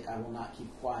Jerusalem's sake, I will not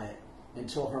keep quiet,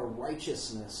 until her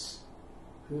righteousness,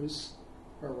 whose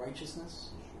her righteousness?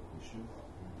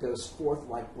 Goes forth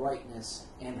like brightness,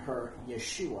 and her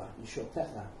Yeshua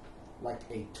Techa, like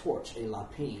a torch, a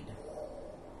lapid.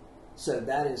 So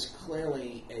that is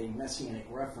clearly a messianic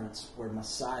reference where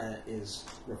Messiah is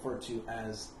referred to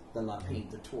as the lapid,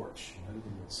 the torch.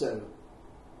 So,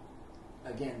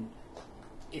 again,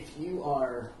 if you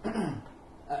are...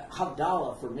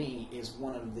 Havdalah, for me, is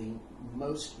one of the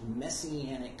most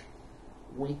messianic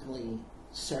weekly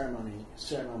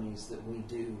ceremonies that we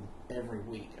do every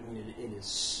week. I mean, it is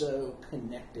so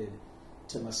connected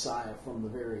to Messiah from the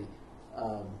very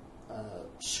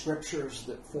scriptures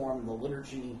that form the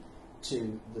liturgy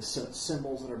to the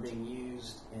symbols that are being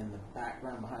used and the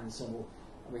background behind the symbol.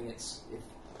 I mean, it's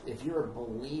if you're a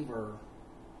believer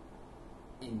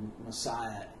in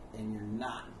Messiah and you're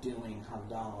not doing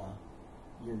Havdalah,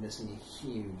 you're missing a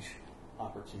huge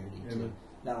opportunity to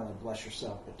not only bless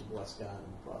yourself, but to bless God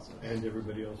in the process. And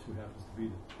everybody else who happens to be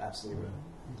there. Absolutely.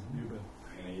 You bet.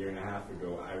 And a year and a half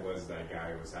ago, I was that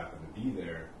guy who was happened to be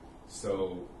there.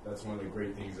 So that's one of the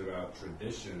great things about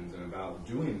traditions and about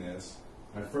doing this.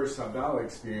 My first Havdalah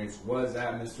experience was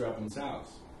at Mr. Upham's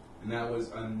house. And that was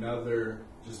another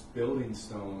just building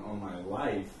stone on my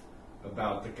life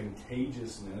about the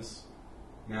contagiousness.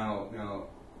 Now,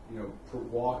 you know,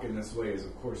 walking this way is,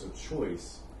 of course, a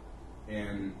choice.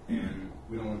 And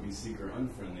we don't want to be seeker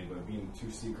unfriendly, but being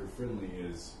too seeker friendly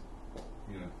is,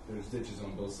 you know, there's ditches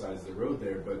on both sides of the road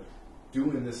there. But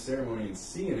doing this ceremony and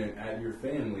seeing it at your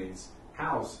family's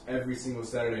house every single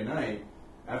Saturday night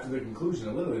after the conclusion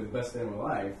of literally the best day of my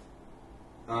life,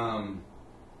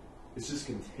 it's just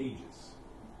contagious.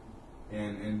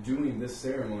 And doing this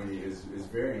ceremony is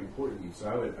very important. So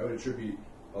I would attribute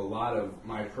a lot of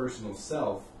my personal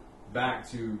self back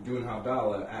to doing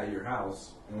Havdalah at your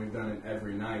house, and we've done it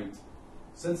every night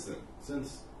since then,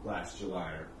 since last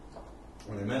July, or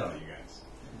when I met all you guys.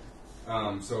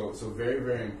 So very,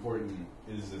 very important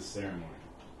is this ceremony.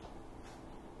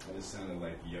 I just sounded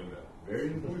like Yoda.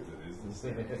 Very important is this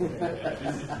ceremony.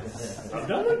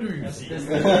 Havdalah, do you see? Do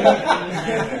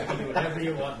whatever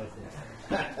you want with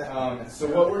it. So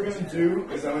what we're going to do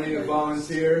is I'm going to need a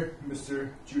volunteer,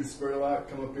 Mr. Judas Spurlock,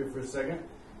 come up here for a second.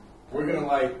 We're going to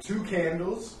light 2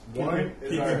 candles. One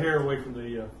Keep your hair away from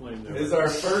the flame there. is our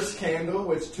first candle,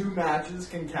 which 2 matches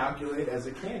can calculate as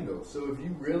a candle. So if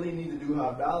you really need to do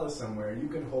Havdalah somewhere, you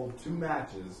can hold 2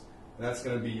 matches, and that's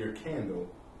going to be your candle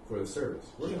for the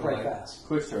service. We're going to Pray light fast.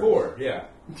 Quick service. 4, yeah.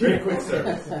 Very quick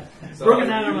service. So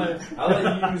Broken out I'll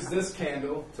let you use this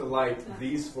candle to light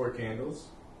these 4 candles.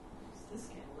 This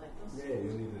can't like this. Yeah,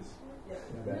 you'll need this. Yeah.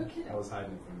 No kidding. I was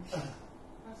hiding it from you.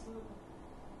 Absolutely.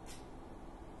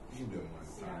 You can do it one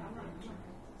Yeah, time. I'm not going to this.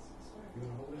 I swear. You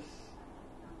want to hold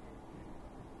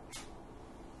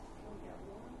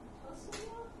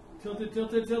it?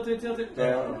 Tilt it.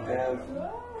 Down.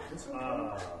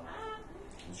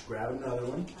 Just grab another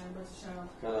one. I'm about to show.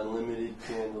 Got unlimited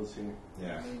candles here.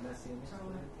 Yeah.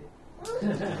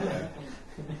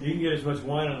 You can get as much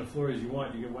wine on the floor as you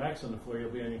want. You get wax on the floor, you'll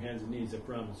be on your hands and knees, I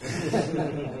promise.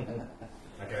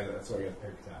 Okay, that's why I got the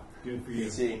paper towel. Good for You you.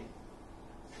 see,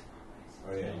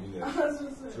 Oh yeah, you did. I was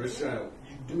going to say. So we're just trying to,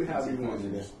 you do have what you want. We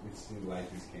just need to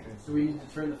light these candles. Do we need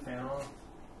to turn the fan off?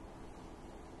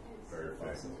 Perfect. Put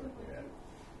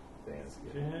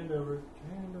your hand over it.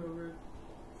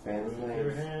 fan Put your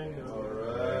flames. hand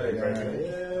over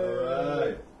Alright.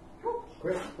 Alright.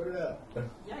 Quick, put it out.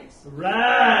 Yikes.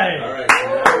 Right! Alright,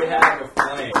 so now we have a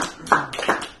flame.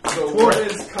 So what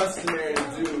is customary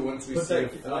to do once we Put say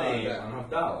that- flame that- on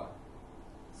Havdalah?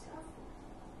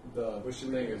 The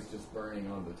thing is just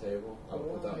burning on the table. I'll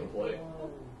put that on the plate.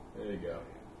 There you go.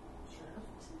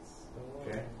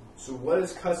 Okay. So what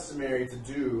is customary to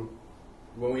do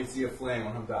when we see a flame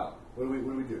on Havdalah? What do we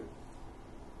do?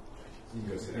 You can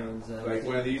go sit down. Like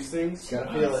one of these things?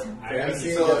 Gotta feel it. Okay, Gotta see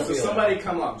it, so gotta feel it. somebody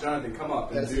come up, Jonathan, come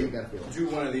up and Gotta see it, gotta feel it. do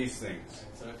one of these things.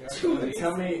 So if you're And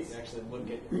tell me. actually look at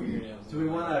your fingernails. Do we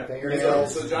want to?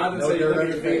 Fingernails. So Jonathan No said you dirt look on at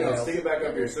your your fingernails. fingernails. Stick it back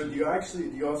up here. So do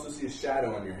you also see a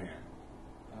shadow on your hand?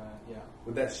 Yeah.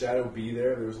 Would that shadow be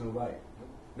there if there was no light?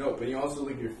 No, but you also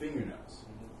look at your fingernails.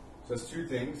 So that's 2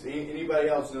 things. Anybody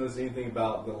else notice anything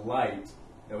about the light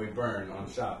that we burn on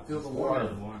Shabbat. Feel the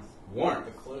Warmth. Warmth.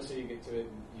 The closer you get to it,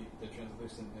 the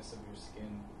translucentness of your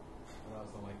skin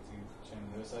allows the light to shine on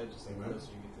the other side. Just like the Amen.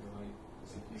 closer you get to the light,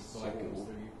 the light comes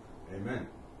through you. Amen.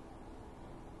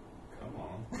 Come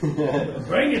on.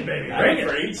 Bring it, baby, bring it.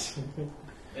 Preach.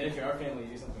 And if you're our family,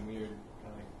 you do something weird,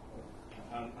 kind of like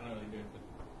I don't really do it, but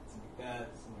something like that,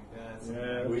 something like that. Something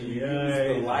Yeah. like When you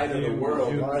use the light of the world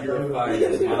to purify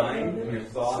your mind and your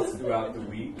thoughts throughout the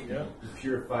week, Yeah. you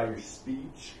purify your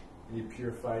speech, and you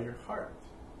purify your heart.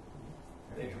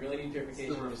 that. If you really need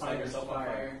purification, Still just light refiner's yourself on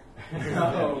fire. fire.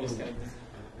 No. Just kind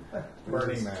of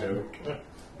Burning Man. Joke.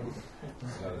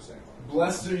 Another saying.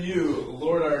 Blessed are you,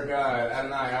 Lord our God,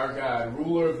 Adonai our God,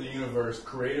 ruler of the universe,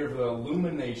 creator of the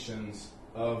illuminations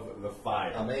of the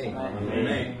fire. Amen.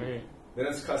 Amen. Then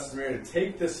it's customary to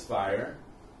take this fire,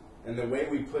 and the way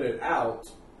we put it out,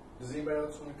 does anybody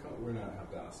else want to come? We're not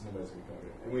Havdalah, so nobody's going to come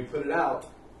here. And we put it out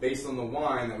based on the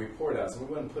wine that we poured out. So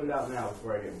we're going to put it out now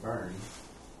before I get burned.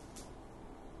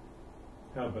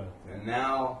 How about? And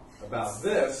now, about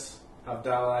this,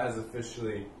 Havdalah has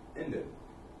officially ended.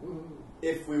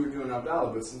 If we were doing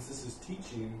Havdalah, but since this is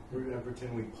teaching, we're going to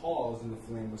pretend we paused and the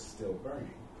flame was still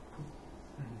burning.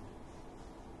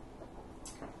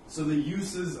 So the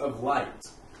uses of light.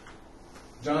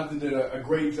 Jonathan did a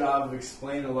great job of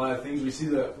explaining a lot of things. We see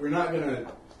that we're not going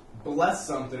to bless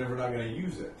something if we're not going to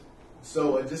use it.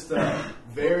 So at just a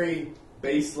very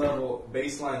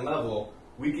baseline level,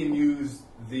 we can use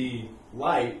the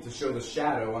light to show the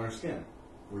shadow on our skin.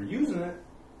 We're using it,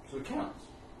 so it counts.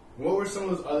 What were some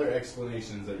of those other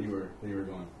explanations that you were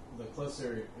going? the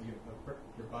closer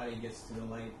your body gets to the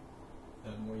light,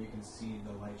 the more you can see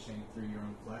the light shining through your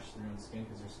own flesh, through your own skin,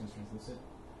 because your skin's translucent.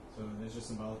 So there's just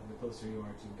symbolic. The closer you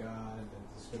are to God,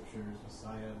 the scriptures,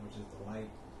 Messiah, which is the light,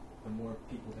 the more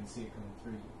people can see it coming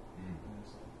through you.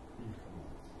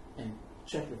 And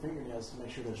check your fingernails to make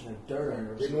sure there's no dirt on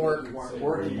yours. Didn't so work. You weren't So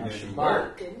working you on didn't Shabbat.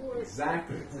 work. Didn't work.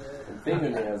 Exactly.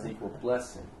 Fingernails equal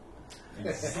blessing.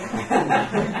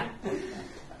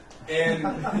 And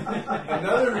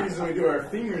another reason we do our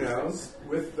fingernails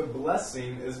with the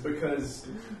blessing is because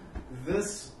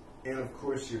this, and of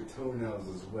course your toenails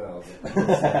as well,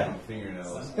 but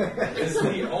fingernails, is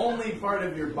the only part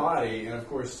of your body, and of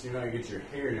course you're not going to get your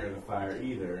hair near the fire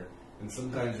either, and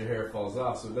sometimes your hair falls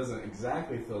off, so it doesn't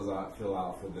exactly fill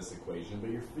out for this equation, but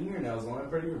your fingernails is the only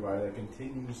part of your body that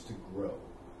continues to grow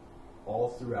all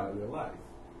throughout your life.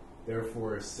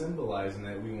 Therefore, symbolizing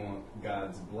that we want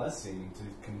God's blessing to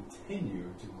continue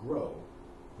to grow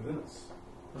within us.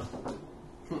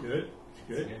 Good.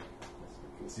 Good.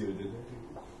 See what I did there?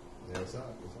 Yeah, it's not.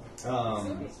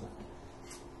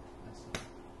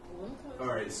 All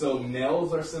right, so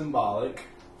nails are symbolic,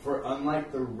 for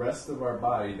unlike the rest of our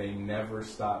body, they never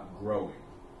stop growing.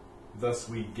 Thus,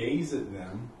 we gaze at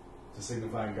them to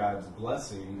signify God's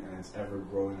blessing, and it's ever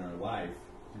growing in our life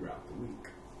throughout the week.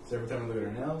 So every time we look at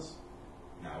our nails,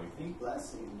 now we think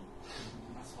blessing.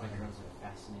 That's why girls are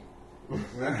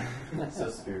fascinating. So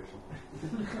spiritual.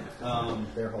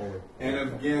 They're holy.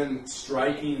 And again,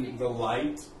 striking the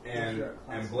light and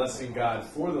blessing God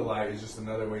for the light is just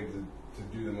another way to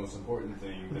do the most important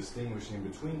thing, distinguishing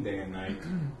between day and night.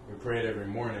 We pray it every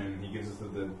morning, and He gives us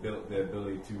the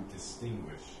ability to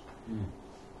distinguish.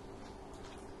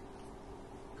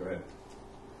 Go ahead.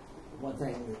 One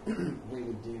thing that we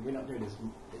would do, we don't do it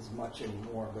as much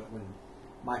anymore, but when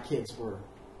my kids were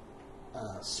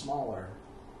smaller,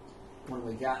 when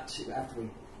we got to, after we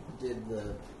did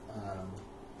the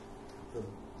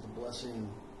blessing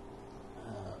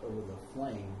over the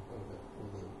flame,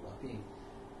 over the lapine,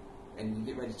 and you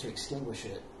get ready to extinguish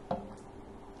it,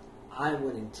 I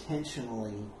would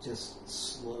intentionally just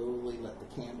slowly let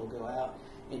the candle go out,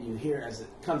 and you hear as it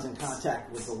comes in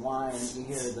contact with the wine, you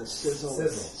hear the sizzle.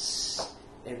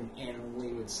 And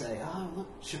we would say, "Oh,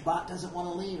 look, Shabbat doesn't want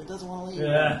to leave. It doesn't want to leave."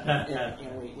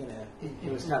 and we,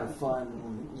 it was kind of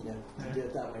fun, to do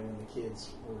it that way when the kids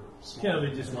were small. Kind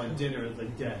of they just want dinner. It's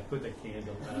like, Dad, put the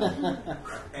candle out.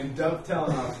 And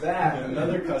dovetailing off that,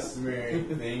 another customary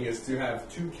thing is to have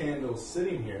two candles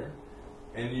sitting here,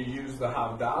 and you use the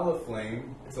Havdalah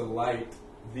flame to light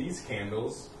these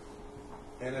candles,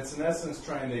 and it's in essence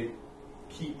trying to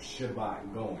keep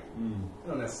Shabbat going. I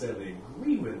don't necessarily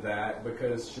agree with that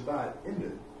because Shabbat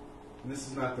ended. And this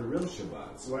is not the real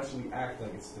Shabbat, so why should we act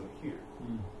like it's still here?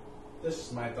 That's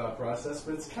just my thought process,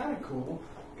 but it's kind of cool.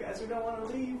 Guys, we don't want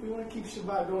to leave. We want to keep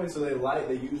Shabbat going. So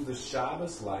they use the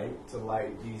Shabbos light to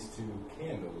light these two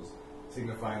candles,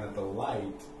 signifying that the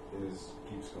light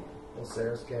keeps going. Well,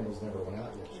 Sarah's candles never went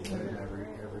out yet. She lit them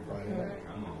every Friday night.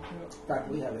 In fact,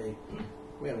 we have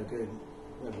a good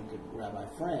rabbi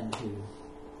friend who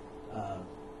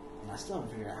and I still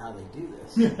haven't figured out how they do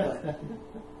this, but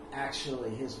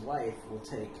actually his wife will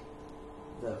take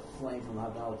the flame from the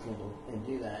Havdalah candle and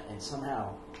do that, and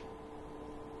somehow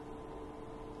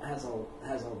has a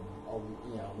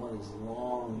one of these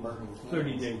long burning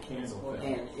candles, 30-day candle.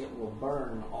 and it will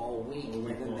burn all week, All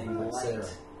week and then long.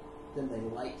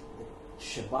 they light the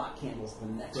Shabbat candles the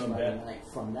next From Friday that. night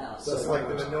from now. So it's like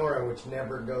the menorah, which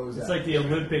never goes It's out. like the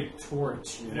Olympic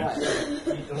torch. You know? Right.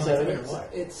 Don't So matter what.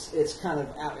 it's kind of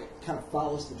out, it kind of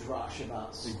follows the drash about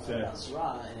Exactly.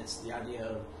 Surah, and it's the idea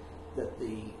of that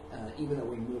the even though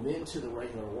we move into the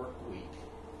regular work week,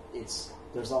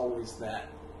 there's always that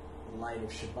light of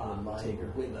Shabbat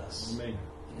Reminder. with us. Amazing.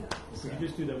 Yeah, If we could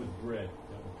just do that with bread.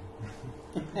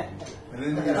 And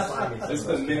then I gotta find me some just of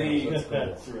the those many candles.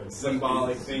 That's right.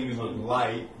 symbolic things with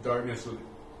light. Darkness would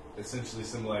essentially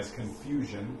symbolize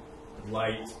confusion.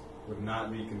 Light would not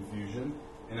be confusion.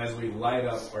 And as we light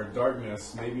up our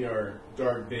darkness, maybe our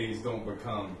dark days don't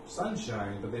become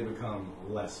sunshine, but they become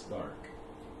less dark.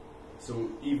 So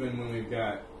even when we've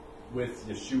got with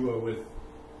Yeshua, with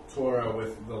Torah,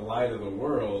 with the light of the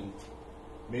world,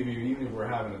 maybe even if we're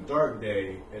having a dark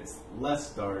day, it's less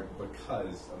dark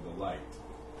because of the light.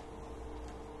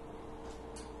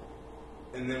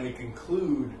 And then we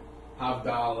conclude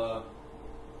Havdalah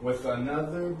with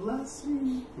another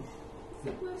blessing.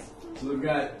 So we've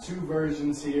got two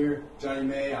versions here. Johnny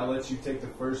May, I'll let you take the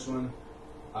first one.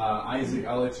 Isaac,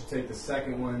 I'll let you take the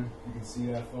second one. You can see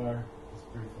that far. It's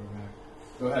pretty far back.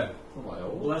 Go ahead.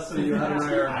 Blessed are you,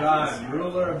 Adonai, our God,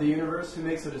 ruler of the universe, who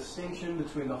makes a distinction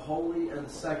between the holy and the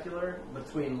secular,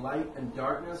 between light and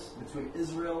darkness, between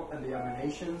Israel and the other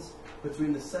nations,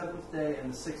 between the seventh day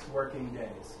and the 6 working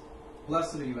days.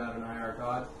 Blessed are you, Adonai, our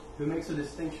God, who makes a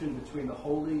distinction between the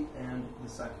holy and the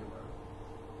secular.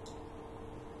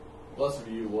 Blessed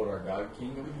are you, Lord our God,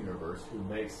 King of the universe, who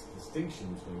makes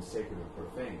distinction between sacred and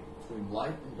profane, between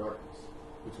light and darkness,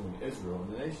 between Israel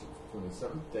and the nations, between the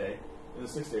seventh day and the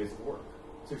 6 days of work,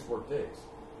 6 work days.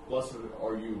 Blessed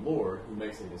are you, Lord, who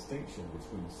makes a distinction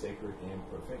between sacred and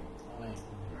profane. Amen.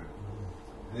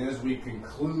 And as we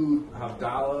conclude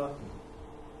Havdalah,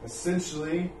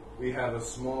 essentially we have a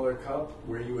smaller cup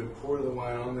where you would pour the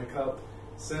wine on the cup.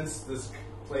 Since this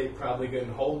plate probably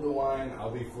couldn't hold the wine,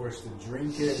 I'll be forced to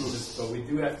drink it, but we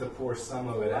do have to pour some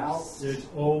of it out. There's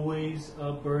always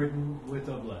a burden with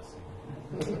a blessing.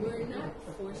 We're not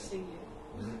forcing you.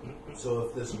 So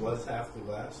if this was half the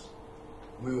glass,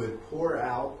 we would pour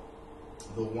out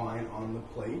the wine on the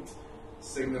plate,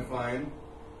 signifying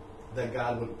that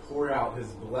God would pour out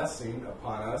His blessing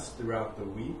upon us throughout the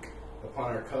week,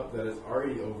 upon our cup that has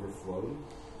already overflowed.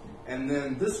 And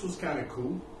then this was kind of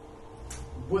cool.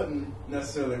 Wouldn't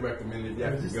necessarily recommend it. You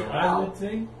have Is to this go the out. eyelid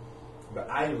thing? The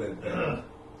eyelid thing.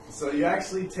 So you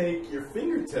actually take your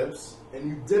fingertips and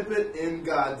you dip it in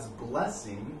God's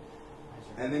blessing,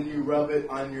 and then you rub it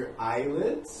on your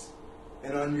eyelids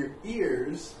and on your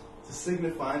ears to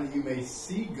signify that you may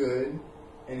see good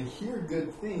and hear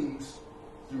good things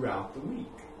throughout the week.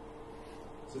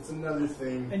 So it's another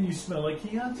thing. And you smell like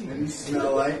Chianti. And you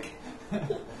smell like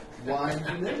wine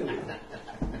humidity.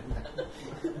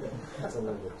 That's a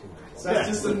little bit too much. So that's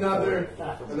just another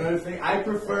thing. I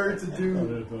prefer to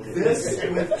do this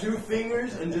with 2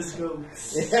 fingers and just go.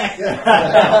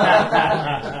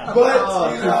 But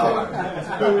you know,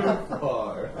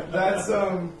 that's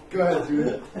Go ahead,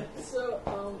 Judith. So,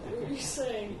 what you're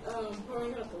saying,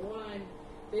 pouring out the wine,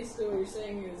 basically what you're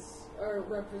saying is our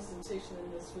representation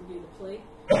in this would be the plate.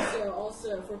 So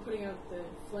also, if we're putting out the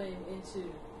flame into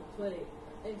the plate,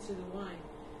 into the wine,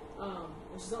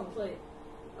 which is on the plate,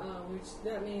 which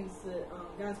that means that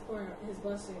God's pouring out His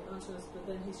blessing onto us, but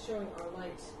then He's showing our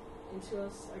light into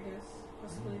us, I guess,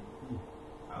 possibly.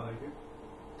 I like it.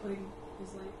 Putting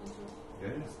His light into us.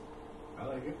 Yeah, I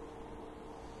like it.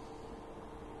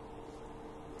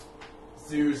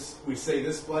 So we say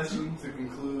this blessing to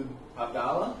conclude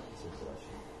Havdalah.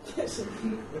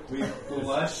 We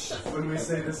blush when we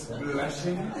say this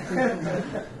blessing.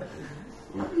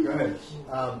 Go ahead.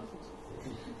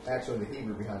 Actually, the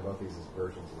Hebrew behind both these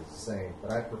versions is the same,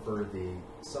 but I prefer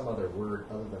some other word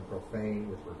other than profane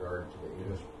with regard to the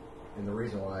English. And the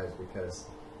reason why is because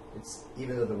it's,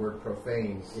 even though the word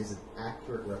profane is an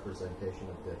accurate representation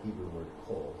of the Hebrew word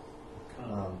kol,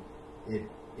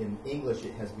 in English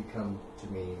it has become to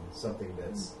mean something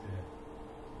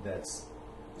that's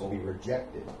to be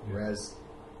rejected, whereas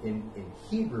in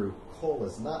Hebrew, kol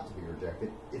is not to be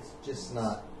rejected. It's just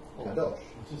not kadosh.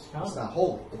 It's not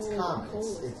holy. It's common.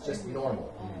 It's just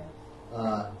normal.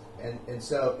 And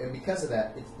because of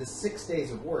that, it's the 6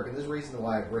 days of work. And this is the reason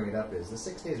why I bring it up is the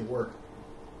 6 days of work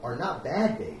are not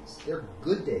bad days. They're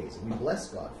good days, and we bless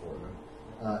God for them.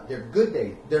 They're good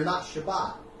days. They're not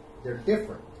Shabbat. They're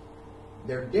different.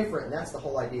 They're different, and that's the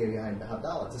whole idea behind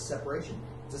Havdalah. It's a separation.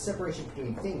 It's a separation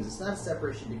between things. It's not a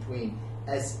separation between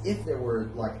as if there were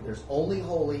like there's only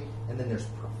holy and then there's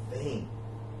profane.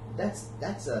 That's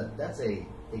a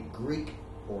Greek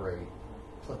or a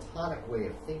Platonic way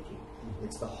of thinking.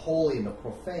 It's the holy and the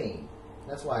profane.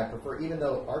 That's why I prefer, even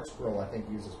though Art Scroll I think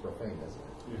uses profane, doesn't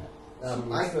it? Yeah.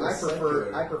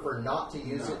 I prefer not to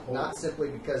use it, not simply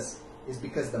because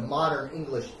the modern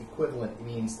English equivalent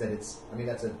means that it's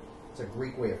a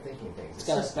Greek way of thinking things. It's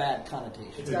got a bad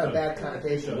connotation. It's got a bad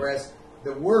connotation, whereas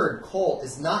the word kol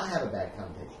does not have a bad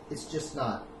connotation. It's just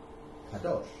not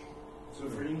kadosh. So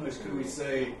for English, could we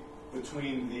say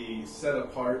between the set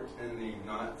apart and the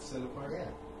not set apart? Yeah.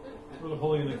 For the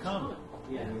holy and the common.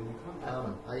 Yeah.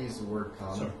 Common. I use the word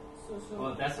common. Sorry.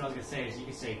 Well, that's what I was going to say. Is you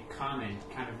could say common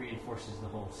kind of reinforces the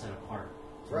whole set apart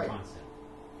Right. concept.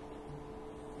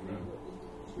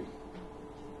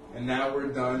 And now we're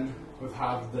done with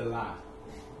Havdalah.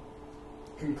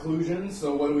 Conclusion.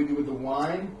 So what do we do with the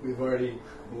wine? We've already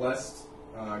blessed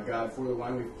God for the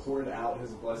wine. We've poured out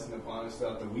His blessing upon us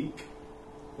throughout the week.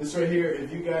 This right here,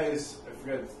 if you guys, I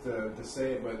forgot to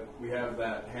say it, but we have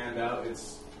that handout.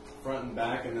 It's front and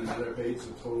back and another page,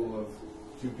 a total of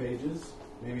 2 pages,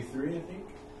 maybe 3, I think.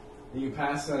 And you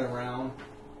pass that around.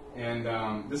 And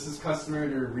this is customary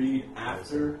to read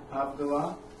after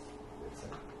Havdalah.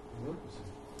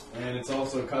 And it's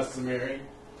also customary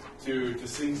to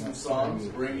sing some songs,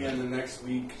 bring in the next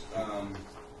week,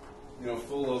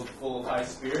 full of high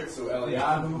spirits. So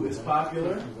Eliyahu is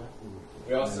popular.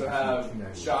 We also have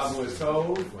Shavuot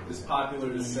Tov is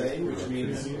popular to say, which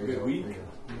means good week.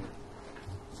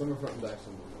 Some are front and back,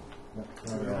 some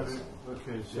are not.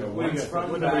 Okay, So so one's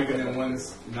front and back, and then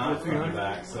one's not front and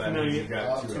back. So that means you've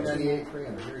got 2 $298,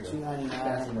 $300. Here you go. $299.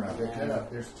 Pass them around. Pick that up.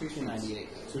 There's 2 sheets.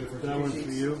 $298. that one's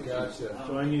for you. Gotcha.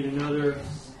 So I need another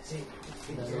 $298,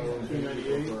 Another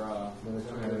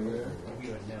 $298. We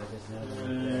would know this now.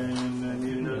 and I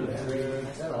need another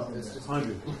It's just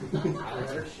 100.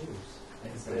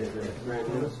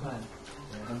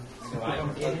 So I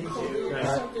don't get into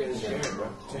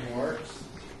Teamworks.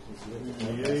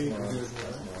 98,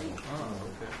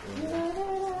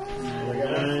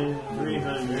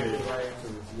 300.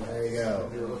 There you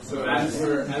go. So as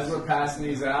we're passing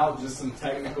these out, just some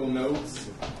technical notes.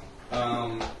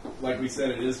 Like we said,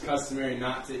 it is customary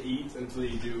not to eat until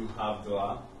you do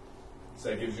Havdalah. So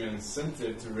that gives you an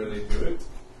incentive to really do it.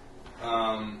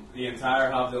 The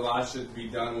entire Havdalah should be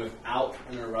done without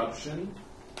interruption.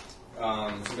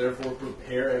 So therefore,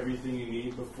 prepare everything you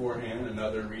need beforehand.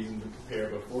 Another reason to prepare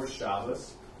before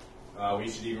Shabbos. We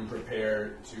should even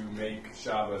prepare to make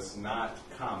Shabbos not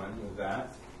common with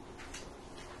that.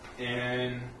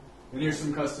 And here's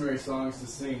some customary songs to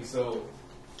sing. So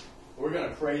we're going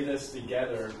to pray this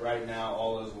together right now,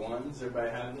 all as one. Does everybody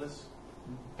have this?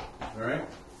 All right.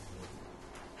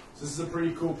 So this is a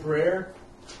pretty cool prayer.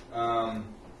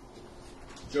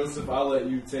 Joseph, I'll let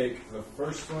you take the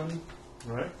first one.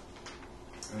 All right.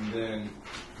 And then,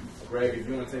 Greg, if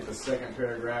you want to take the second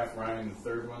paragraph, Ryan the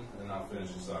third one, and I'll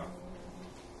finish this off.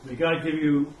 May God give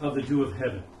you of the dew of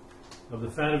heaven, of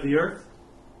the fat of the earth,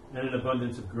 and an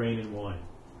abundance of grain and wine.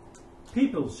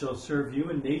 Peoples shall serve you,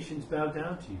 and nations bow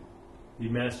down to you. Be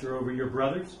master over your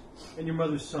brothers, and your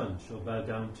mother's sons shall bow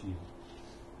down to you.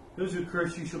 Those who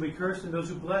curse you shall be cursed, and those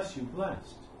who bless you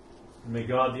blessed. And may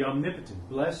God the Omnipotent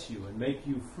bless you and make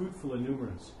you fruitful and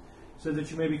numerous, so that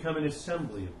you may become an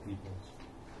assembly of peoples.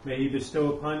 May He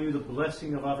bestow upon you the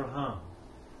blessing of Abraham,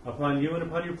 upon you and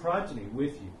upon your progeny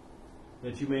with you,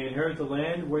 that you may inherit the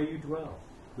land where you dwell,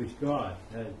 which God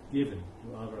had given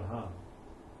to Abraham.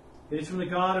 It is from the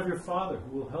God of your father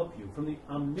who will help you, from the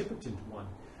Omnipotent One,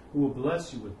 who will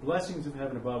bless you with blessings of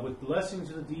heaven above, with blessings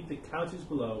of the deep that couches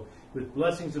below, with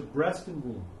blessings of breast and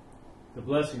womb. The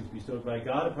blessings bestowed by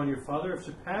God upon your father have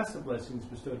surpassed the blessings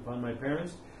bestowed upon my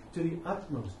parents to the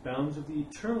utmost bounds of the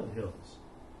eternal hills.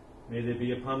 May they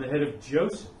be upon the head of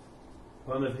Joseph,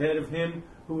 upon the head of him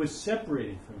who was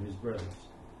separated from his brothers.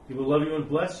 He will love you and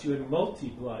bless you and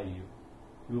multiply you.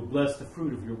 He will bless the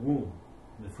fruit of your womb,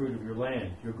 and the fruit of your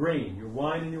land, your grain, your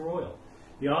wine, and your oil,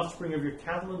 the offspring of your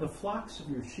cattle and the flocks of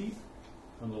your sheep,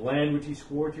 on the land which He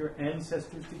swore to your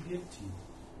ancestors to give to you.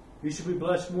 You shall be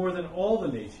blessed more than all the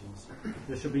nations.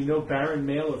 There shall be no barren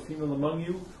male or female among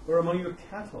you, or among your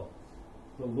cattle.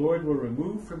 The Lord will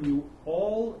remove from you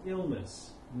all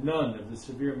illness. None of the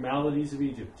severe maladies of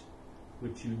Egypt,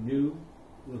 which you knew,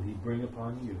 will He bring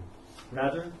upon you.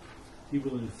 Rather, He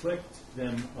will inflict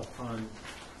them upon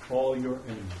all your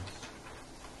enemies.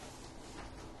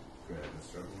 Go ahead,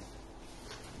 Mr.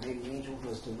 May the angel who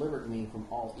has delivered me from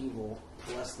all evil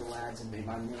bless the lads, and may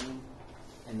my name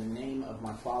and the name of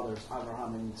my fathers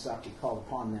Abraham and Isaac be called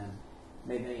upon them.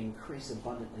 May they increase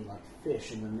abundantly like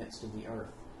fish in the midst of the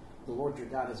earth. The Lord your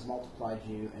God has multiplied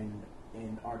you, and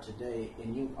you are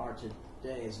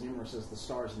today as numerous as the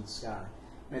stars in the sky.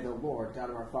 May the Lord, God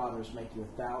of our fathers, make you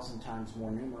 1,000 times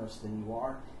more numerous than you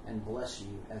are, and bless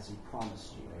you as he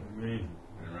promised you. Amen.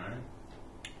 And Ryan?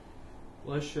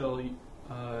 Blessed shall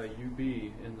you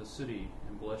be in the city,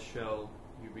 and blessed shall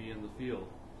you be in the field.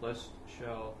 Blessed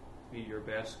shall be your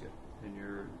basket and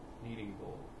your kneading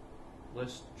bowl.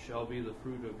 Blessed shall be the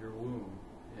fruit of your womb,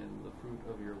 and the fruit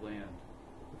of your land,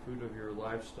 the fruit of your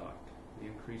livestock, the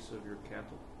increase of your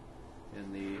cattle,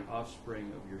 and the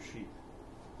offspring of your sheep.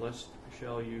 Blessed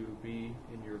shall you be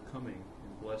in your coming,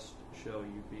 and blessed shall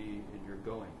you be in your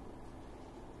going.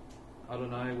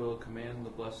 Adonai will command the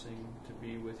blessing to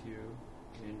be with you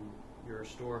in your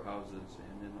storehouses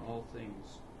and in all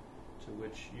things to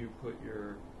which you put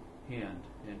your hand,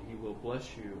 and he will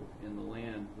bless you in the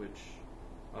land which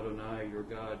Adonai your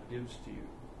God gives to you.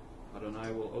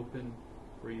 Adonai will open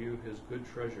for you his good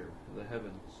treasure, the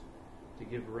heavens, to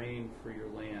give rain for your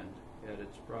land at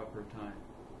its proper time,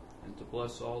 and to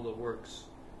bless all the works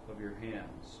of your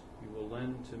hands. You will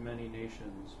lend to many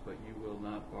nations, but you will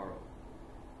not borrow.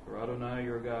 For Adonai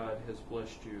your God has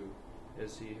blessed you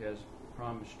as he has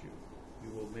promised you.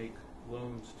 You will make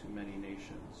loans to many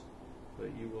nations, but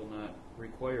you will not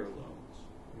require loans.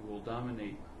 You will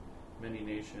dominate many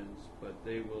nations, but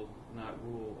they will not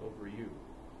rule over you.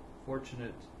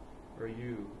 Fortunate are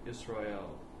you,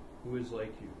 Israel, who is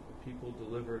like you, a people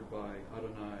delivered by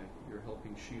Adonai, your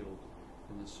helping shield,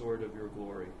 and the sword of your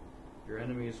glory. Your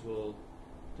enemies will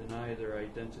deny their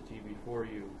identity before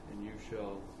you, and you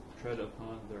shall tread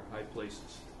upon their high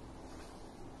places.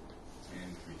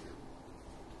 And Peter.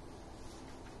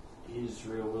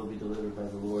 Israel will be delivered by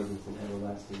the Lord with an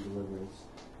everlasting deliverance.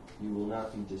 You will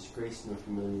not be disgraced nor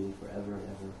humiliated forever and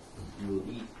ever. You will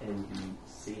eat and be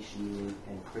satiated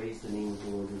and praise the name of the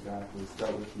Lord your God, who has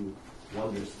dealt with you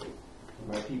wondrously.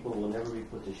 My people will never be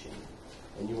put to shame.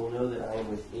 And you will know that I am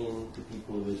within the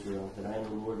people of Israel, that I am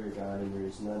the Lord your God, and there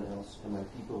is none else, and my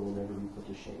people will never be put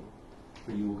to shame.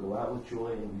 For you will go out with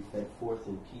joy and be fed forth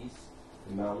in peace.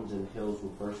 The mountains and the hills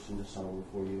will burst into song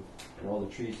before you, and all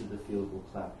the trees of the field will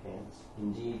clap hands.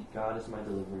 Indeed, God is my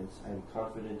deliverance. I am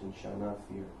confident and shall not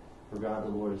fear. For God the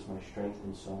Lord is my strength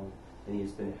and song, and he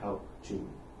has been a help to me.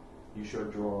 You shall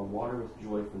draw water with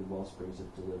joy from the wellsprings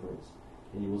of deliverance.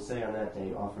 And you will say on that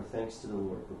day, offer thanks to the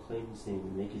Lord, proclaim his name,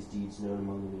 and make his deeds known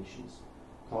among the nations.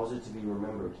 Cause it to be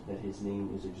remembered that his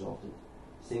name is exalted.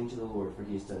 Sing to the Lord, for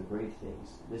he has done great things.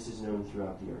 This is known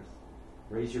throughout the earth.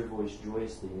 Raise your voice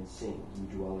joyously and sing, you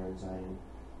dweller in Zion,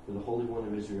 for the Holy One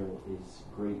of Israel is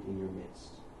great in your midst.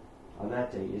 On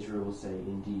that day Israel will say,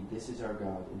 indeed, this is our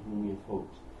God, in whom we have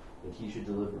hoped, that he should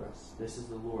deliver us. This is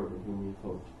the Lord, in whom we have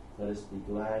hoped. Let us be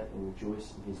glad and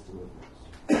rejoice in his deliverance.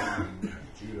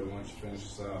 Judah, why don't you finish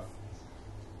this off?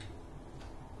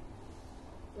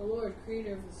 The Lord,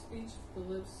 creator of the speech of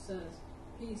the lips, says,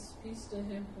 Peace, peace to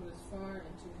him who is far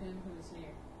and to him who is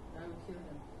near. I will heal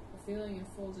him. A feeling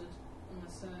enfolded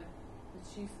Amasai, the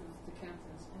chief of the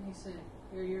captains, and he said,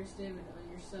 Hear yours, David, on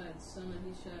your side, son of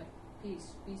Ishai.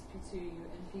 Peace, peace be to you,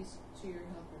 and peace to your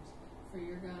helpers, for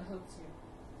your God helps you.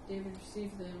 David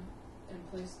received them and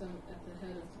placed them at the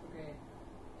head of the brigade.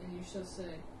 And you shall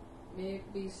say, May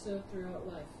it be so throughout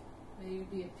life. May you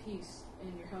be at peace,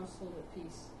 and your household at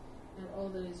peace, and all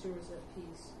that is yours at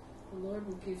peace. The Lord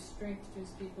will give strength to his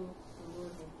people. The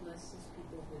Lord will bless his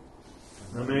people with.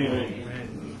 Amen.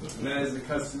 Amen. And that is the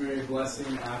customary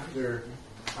blessing after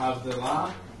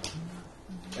Havdalah.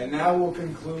 And now we'll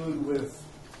conclude with,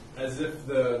 as if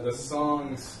the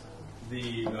songs,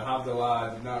 the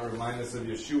Havdalah did not remind us of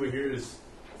Yeshua. Here's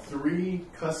 3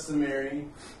 customary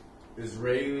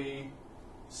Israeli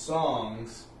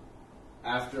songs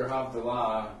after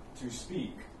Havdalah to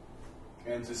speak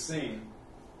and to sing.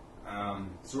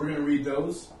 So we're going to read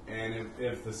those, and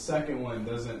if the second one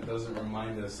doesn't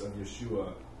remind us of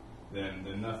Yeshua, then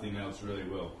nothing else really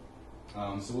will.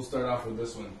 So we'll start off with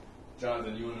this one.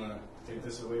 Jonathan, you want to take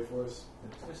this away for us?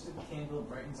 The twisted candle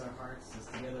brightens our hearts as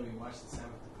together we watch the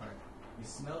Sabbath depart. We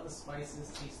smell the spices,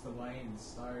 taste the wine, and the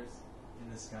stars in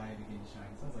the sky begin to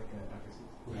shine. Sounds like a Dr. Seuss.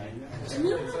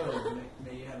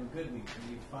 May you have a good week.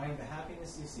 May you find the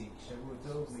happiness you seek. Shavua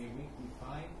Tov, may your week be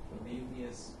fine. May you be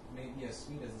as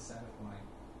sweet as the Sabbath wine.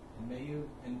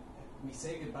 And we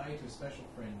say goodbye to a special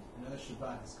friend. Another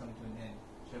Shabbat has come to an end.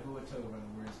 Shavua Tov are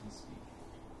the words we speak.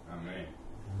 Amen.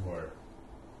 Or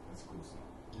that's a cool song.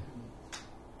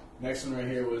 next one right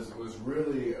here was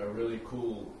really a really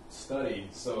cool study.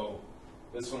 So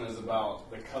this one is about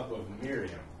the cup of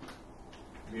Miriam.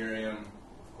 Miriam,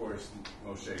 of course,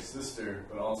 Moshe's sister,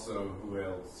 but also who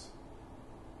else?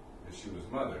 Yeshua's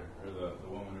mother, or the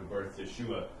woman who birthed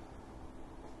Yeshua.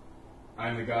 I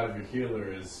am the God of your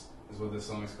healer is what this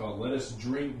song is called. Let us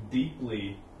drink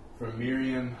deeply from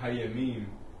Miriam Hayamim,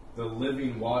 the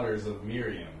living waters of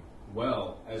Miriam.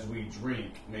 Well, as we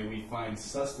drink, may we find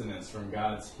sustenance from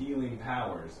God's healing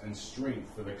powers and strength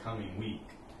for the coming week.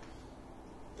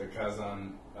 The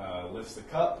Kazan lifts the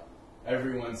cup.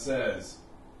 Everyone says,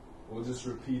 we'll just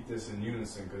repeat this in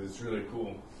unison because it's really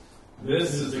cool.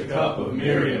 This is the cup of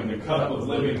Miriam, the cup of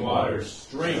living waters.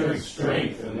 Strength,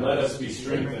 strength, and let us be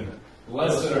strengthened.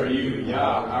 Blessed are you,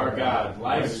 Yah, our God,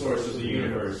 life source of the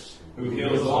universe, who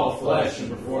heals all flesh and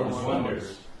performs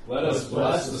wonders. Let us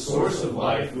bless the source of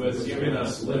life who has given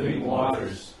us living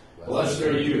waters. Blessed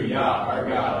are you, Yah, our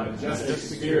God, majestic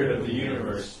spirit of the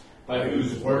universe, by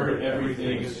whose word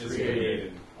everything is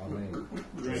created. Amen.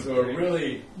 So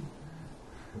really,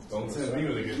 don't tempt me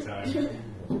with a good time.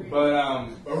 But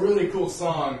a really cool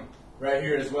song right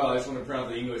here as well. I just want to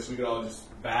pronounce the English so we could all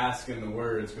just bask in the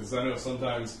words, because I know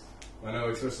sometimes,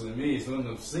 especially me, sometimes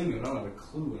I'm singing, I don't have a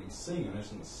clue what I'm singing. I just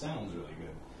think it sounds really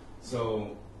good.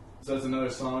 So that's another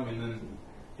song, and then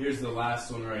here's the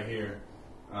last one right here.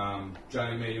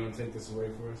 Johnny May, you want to take this away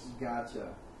for us?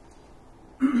 Gotcha.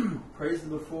 Praise the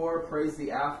before, praise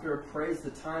the after, praise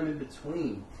the time in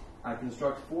between. I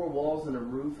construct 4 walls and a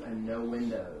roof and no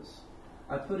windows.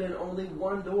 I put in only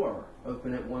 1 door,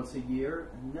 open it once a year,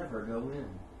 and never go in.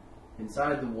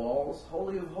 Inside the walls,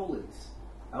 holy of holies.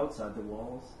 Outside the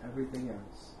walls, everything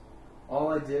else. All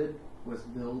I did was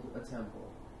build a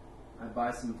temple. I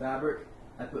buy some fabric,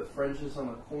 I put fringes on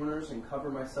the corners and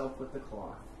cover myself with the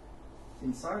cloth.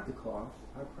 Inside the cloth,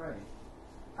 I pray.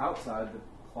 Outside the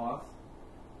cloth,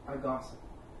 I gossip.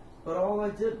 But all I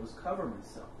did was cover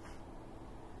myself.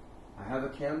 I have a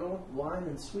candle, wine,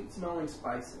 and sweet-smelling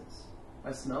spices.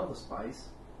 I smell the spice,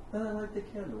 then I light the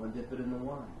candle and dip it in the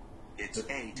wine. It's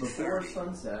 8:30. Before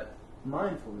sunset,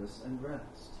 mindfulness and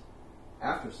rest.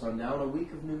 After sundown, a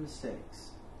week of new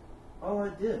mistakes. All I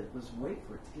did was wait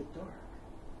for it to get dark.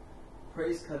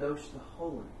 Praise Kadosh the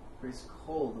Holy. Praise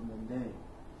Kol the Mundane.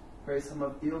 Praise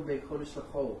Hamavdil Be Kodesh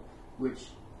L'Chol, which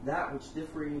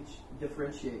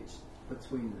differentiates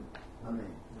between them.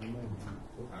 Amen.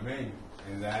 Amen.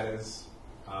 And that is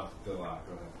Abdullah.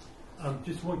 Go ahead.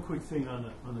 Just one quick thing on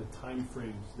the time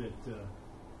frames that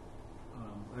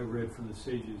I read from the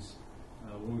sages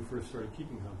when we first started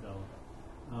keeping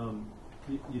Havdalah.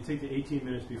 You take the 18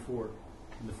 minutes before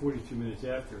and the 42 minutes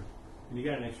after, and you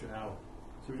got an extra hour.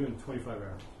 So we're doing 25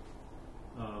 hours.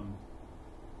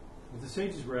 But the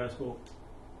sages were asked, well,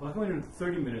 how come we're doing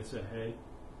 30 minutes ahead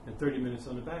and 30 minutes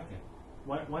on the back end?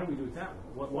 Why don't we do it that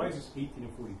way? Why is this 18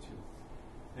 and 42?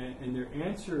 And their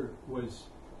answer was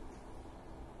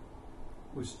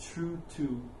true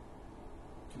to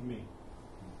me.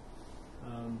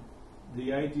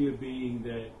 The idea being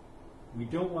that we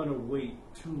don't want to wait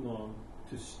too long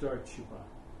to start Shabbat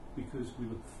because we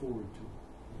look forward to it.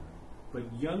 But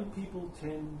young people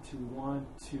tend to want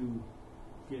to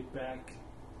get back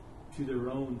to their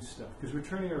own stuff because we're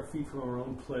turning our feet from our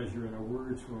own pleasure and our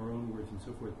words from our own words and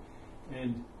so forth.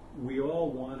 And we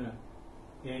all want to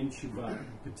end Shabbat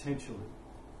potentially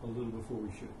a little before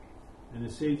we should. And the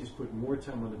sages put more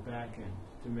time on the back end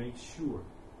to make sure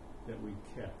that we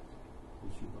kept the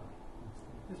Shabbat.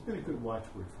 It's been a good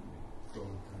watchword for me for all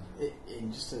the time.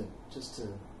 And just to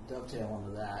dovetail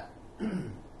onto that,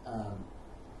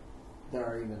 there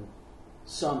are even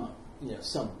some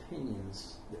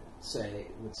opinions that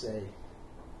would say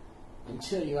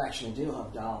until you actually do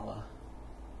Havdalah,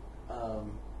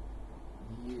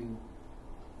 you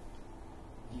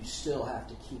still have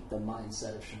to keep the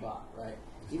mindset of Shabbat, right?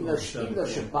 Even though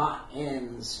Shabbat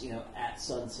ends, at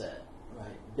sunset,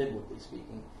 right? Biblically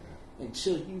speaking,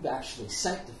 until you've actually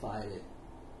sanctified it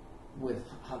with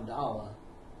Havdalah,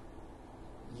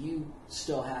 you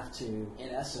still have to, in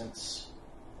essence,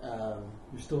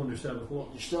 you're still under Sabbath law.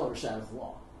 You're still under Sabbath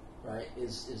law, right?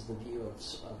 Is the view of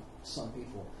some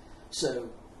people. So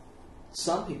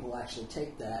some people actually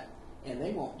take that and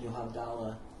they won't do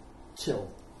Havdalah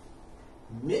till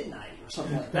midnight or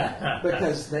something like that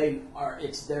because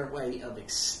it's their way of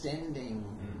extending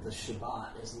the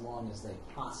Shabbat as long as they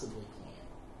possibly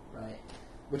can, right?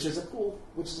 Which is a cool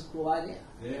idea.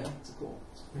 Yeah, it's a cool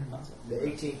concept. The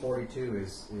 1842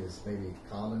 is maybe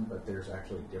common, but there's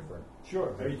actually different.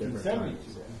 Sure,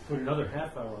 1872. Put another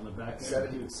half hour on the back.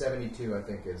 72, I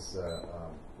think, is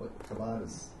what Kabbalah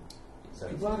is.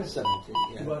 Kabbalah is 72.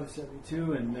 Yeah. Kabbalah is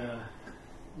 72, and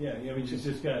Yeah, I mean, you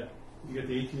just got the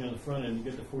 18 on the front end, you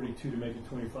get the 42 to make it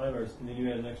 25 hours, and then you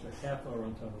add an extra half hour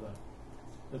on top of that.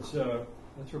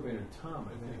 That's Roberto Tom,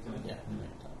 I think.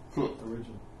 Yeah.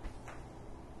 Original.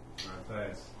 Alright,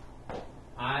 thanks.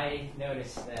 I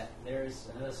noticed that there's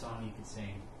another song you could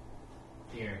sing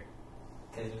here,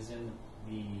 because it was in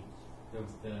the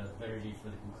liturgy for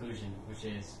the conclusion, which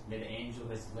is, "May the angel who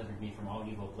has delivered me from all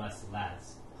evil bless the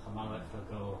lads." Hamalat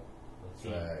Chago Loti.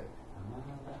 Right.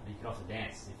 You could also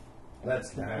dance.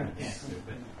 That's Dance too,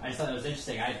 but I just thought it was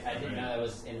interesting. I didn't know that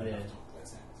was in the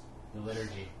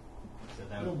liturgy. So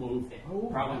that Don't would,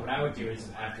 move. probably what I would do is,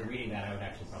 after reading that, I would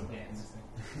actually probably dance.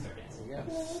 Start dancing.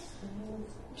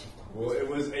 Well, it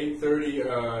was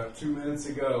 8:30 2 minutes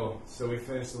ago, so we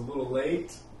finished a little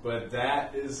late. But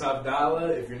that is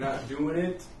Havdalah. If you're not doing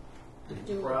it,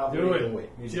 you probably Do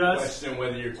it. need to Just question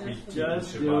whether you're keeping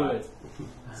Just do Shabbat. it.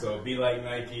 So be like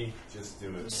Nike, just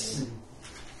do it. Just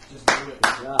do it.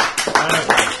 Good job.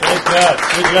 Great job.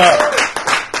 Good job.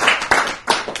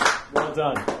 Well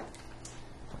done.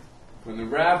 When the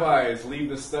rabbis leave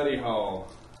the study hall,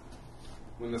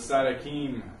 when the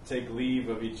Sadakim take leave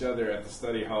of each other at the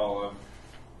study hall of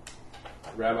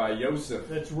Rabbi Yosef,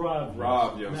 That's Rob.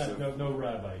 Rob Yosef. No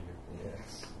rabbi here.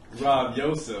 Yes. Rob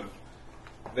Yosef,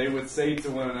 they would say to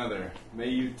one another, "May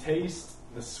you taste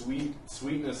the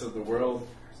sweetness of the world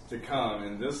to come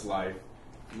in this life.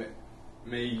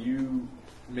 May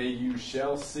you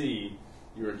shall see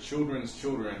your children's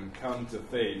children come to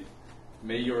faith.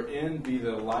 May your end be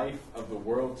the life of the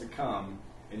world to come,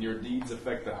 and your deeds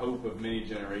affect the hope of many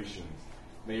generations.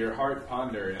 May your heart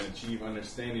ponder and achieve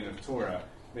understanding of Torah.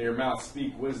 May your mouth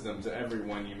speak wisdom to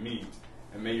everyone you meet,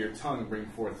 and may your tongue bring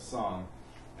forth song.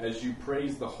 As you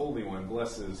praise the Holy One,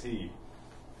 blessed is He.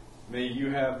 May you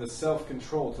have the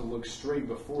self-control to look straight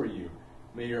before you.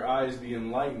 May your eyes be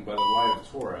enlightened by the light of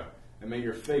Torah, and may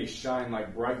your face shine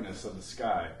like brightness of the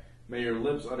sky. May your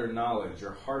lips utter knowledge,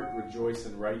 your heart rejoice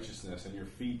in righteousness, and your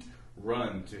feet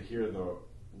run to hear the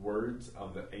words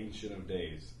of the Ancient of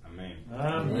Days." Amen.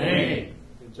 Amen.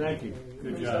 Thank you.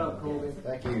 Good job.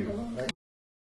 Thank you.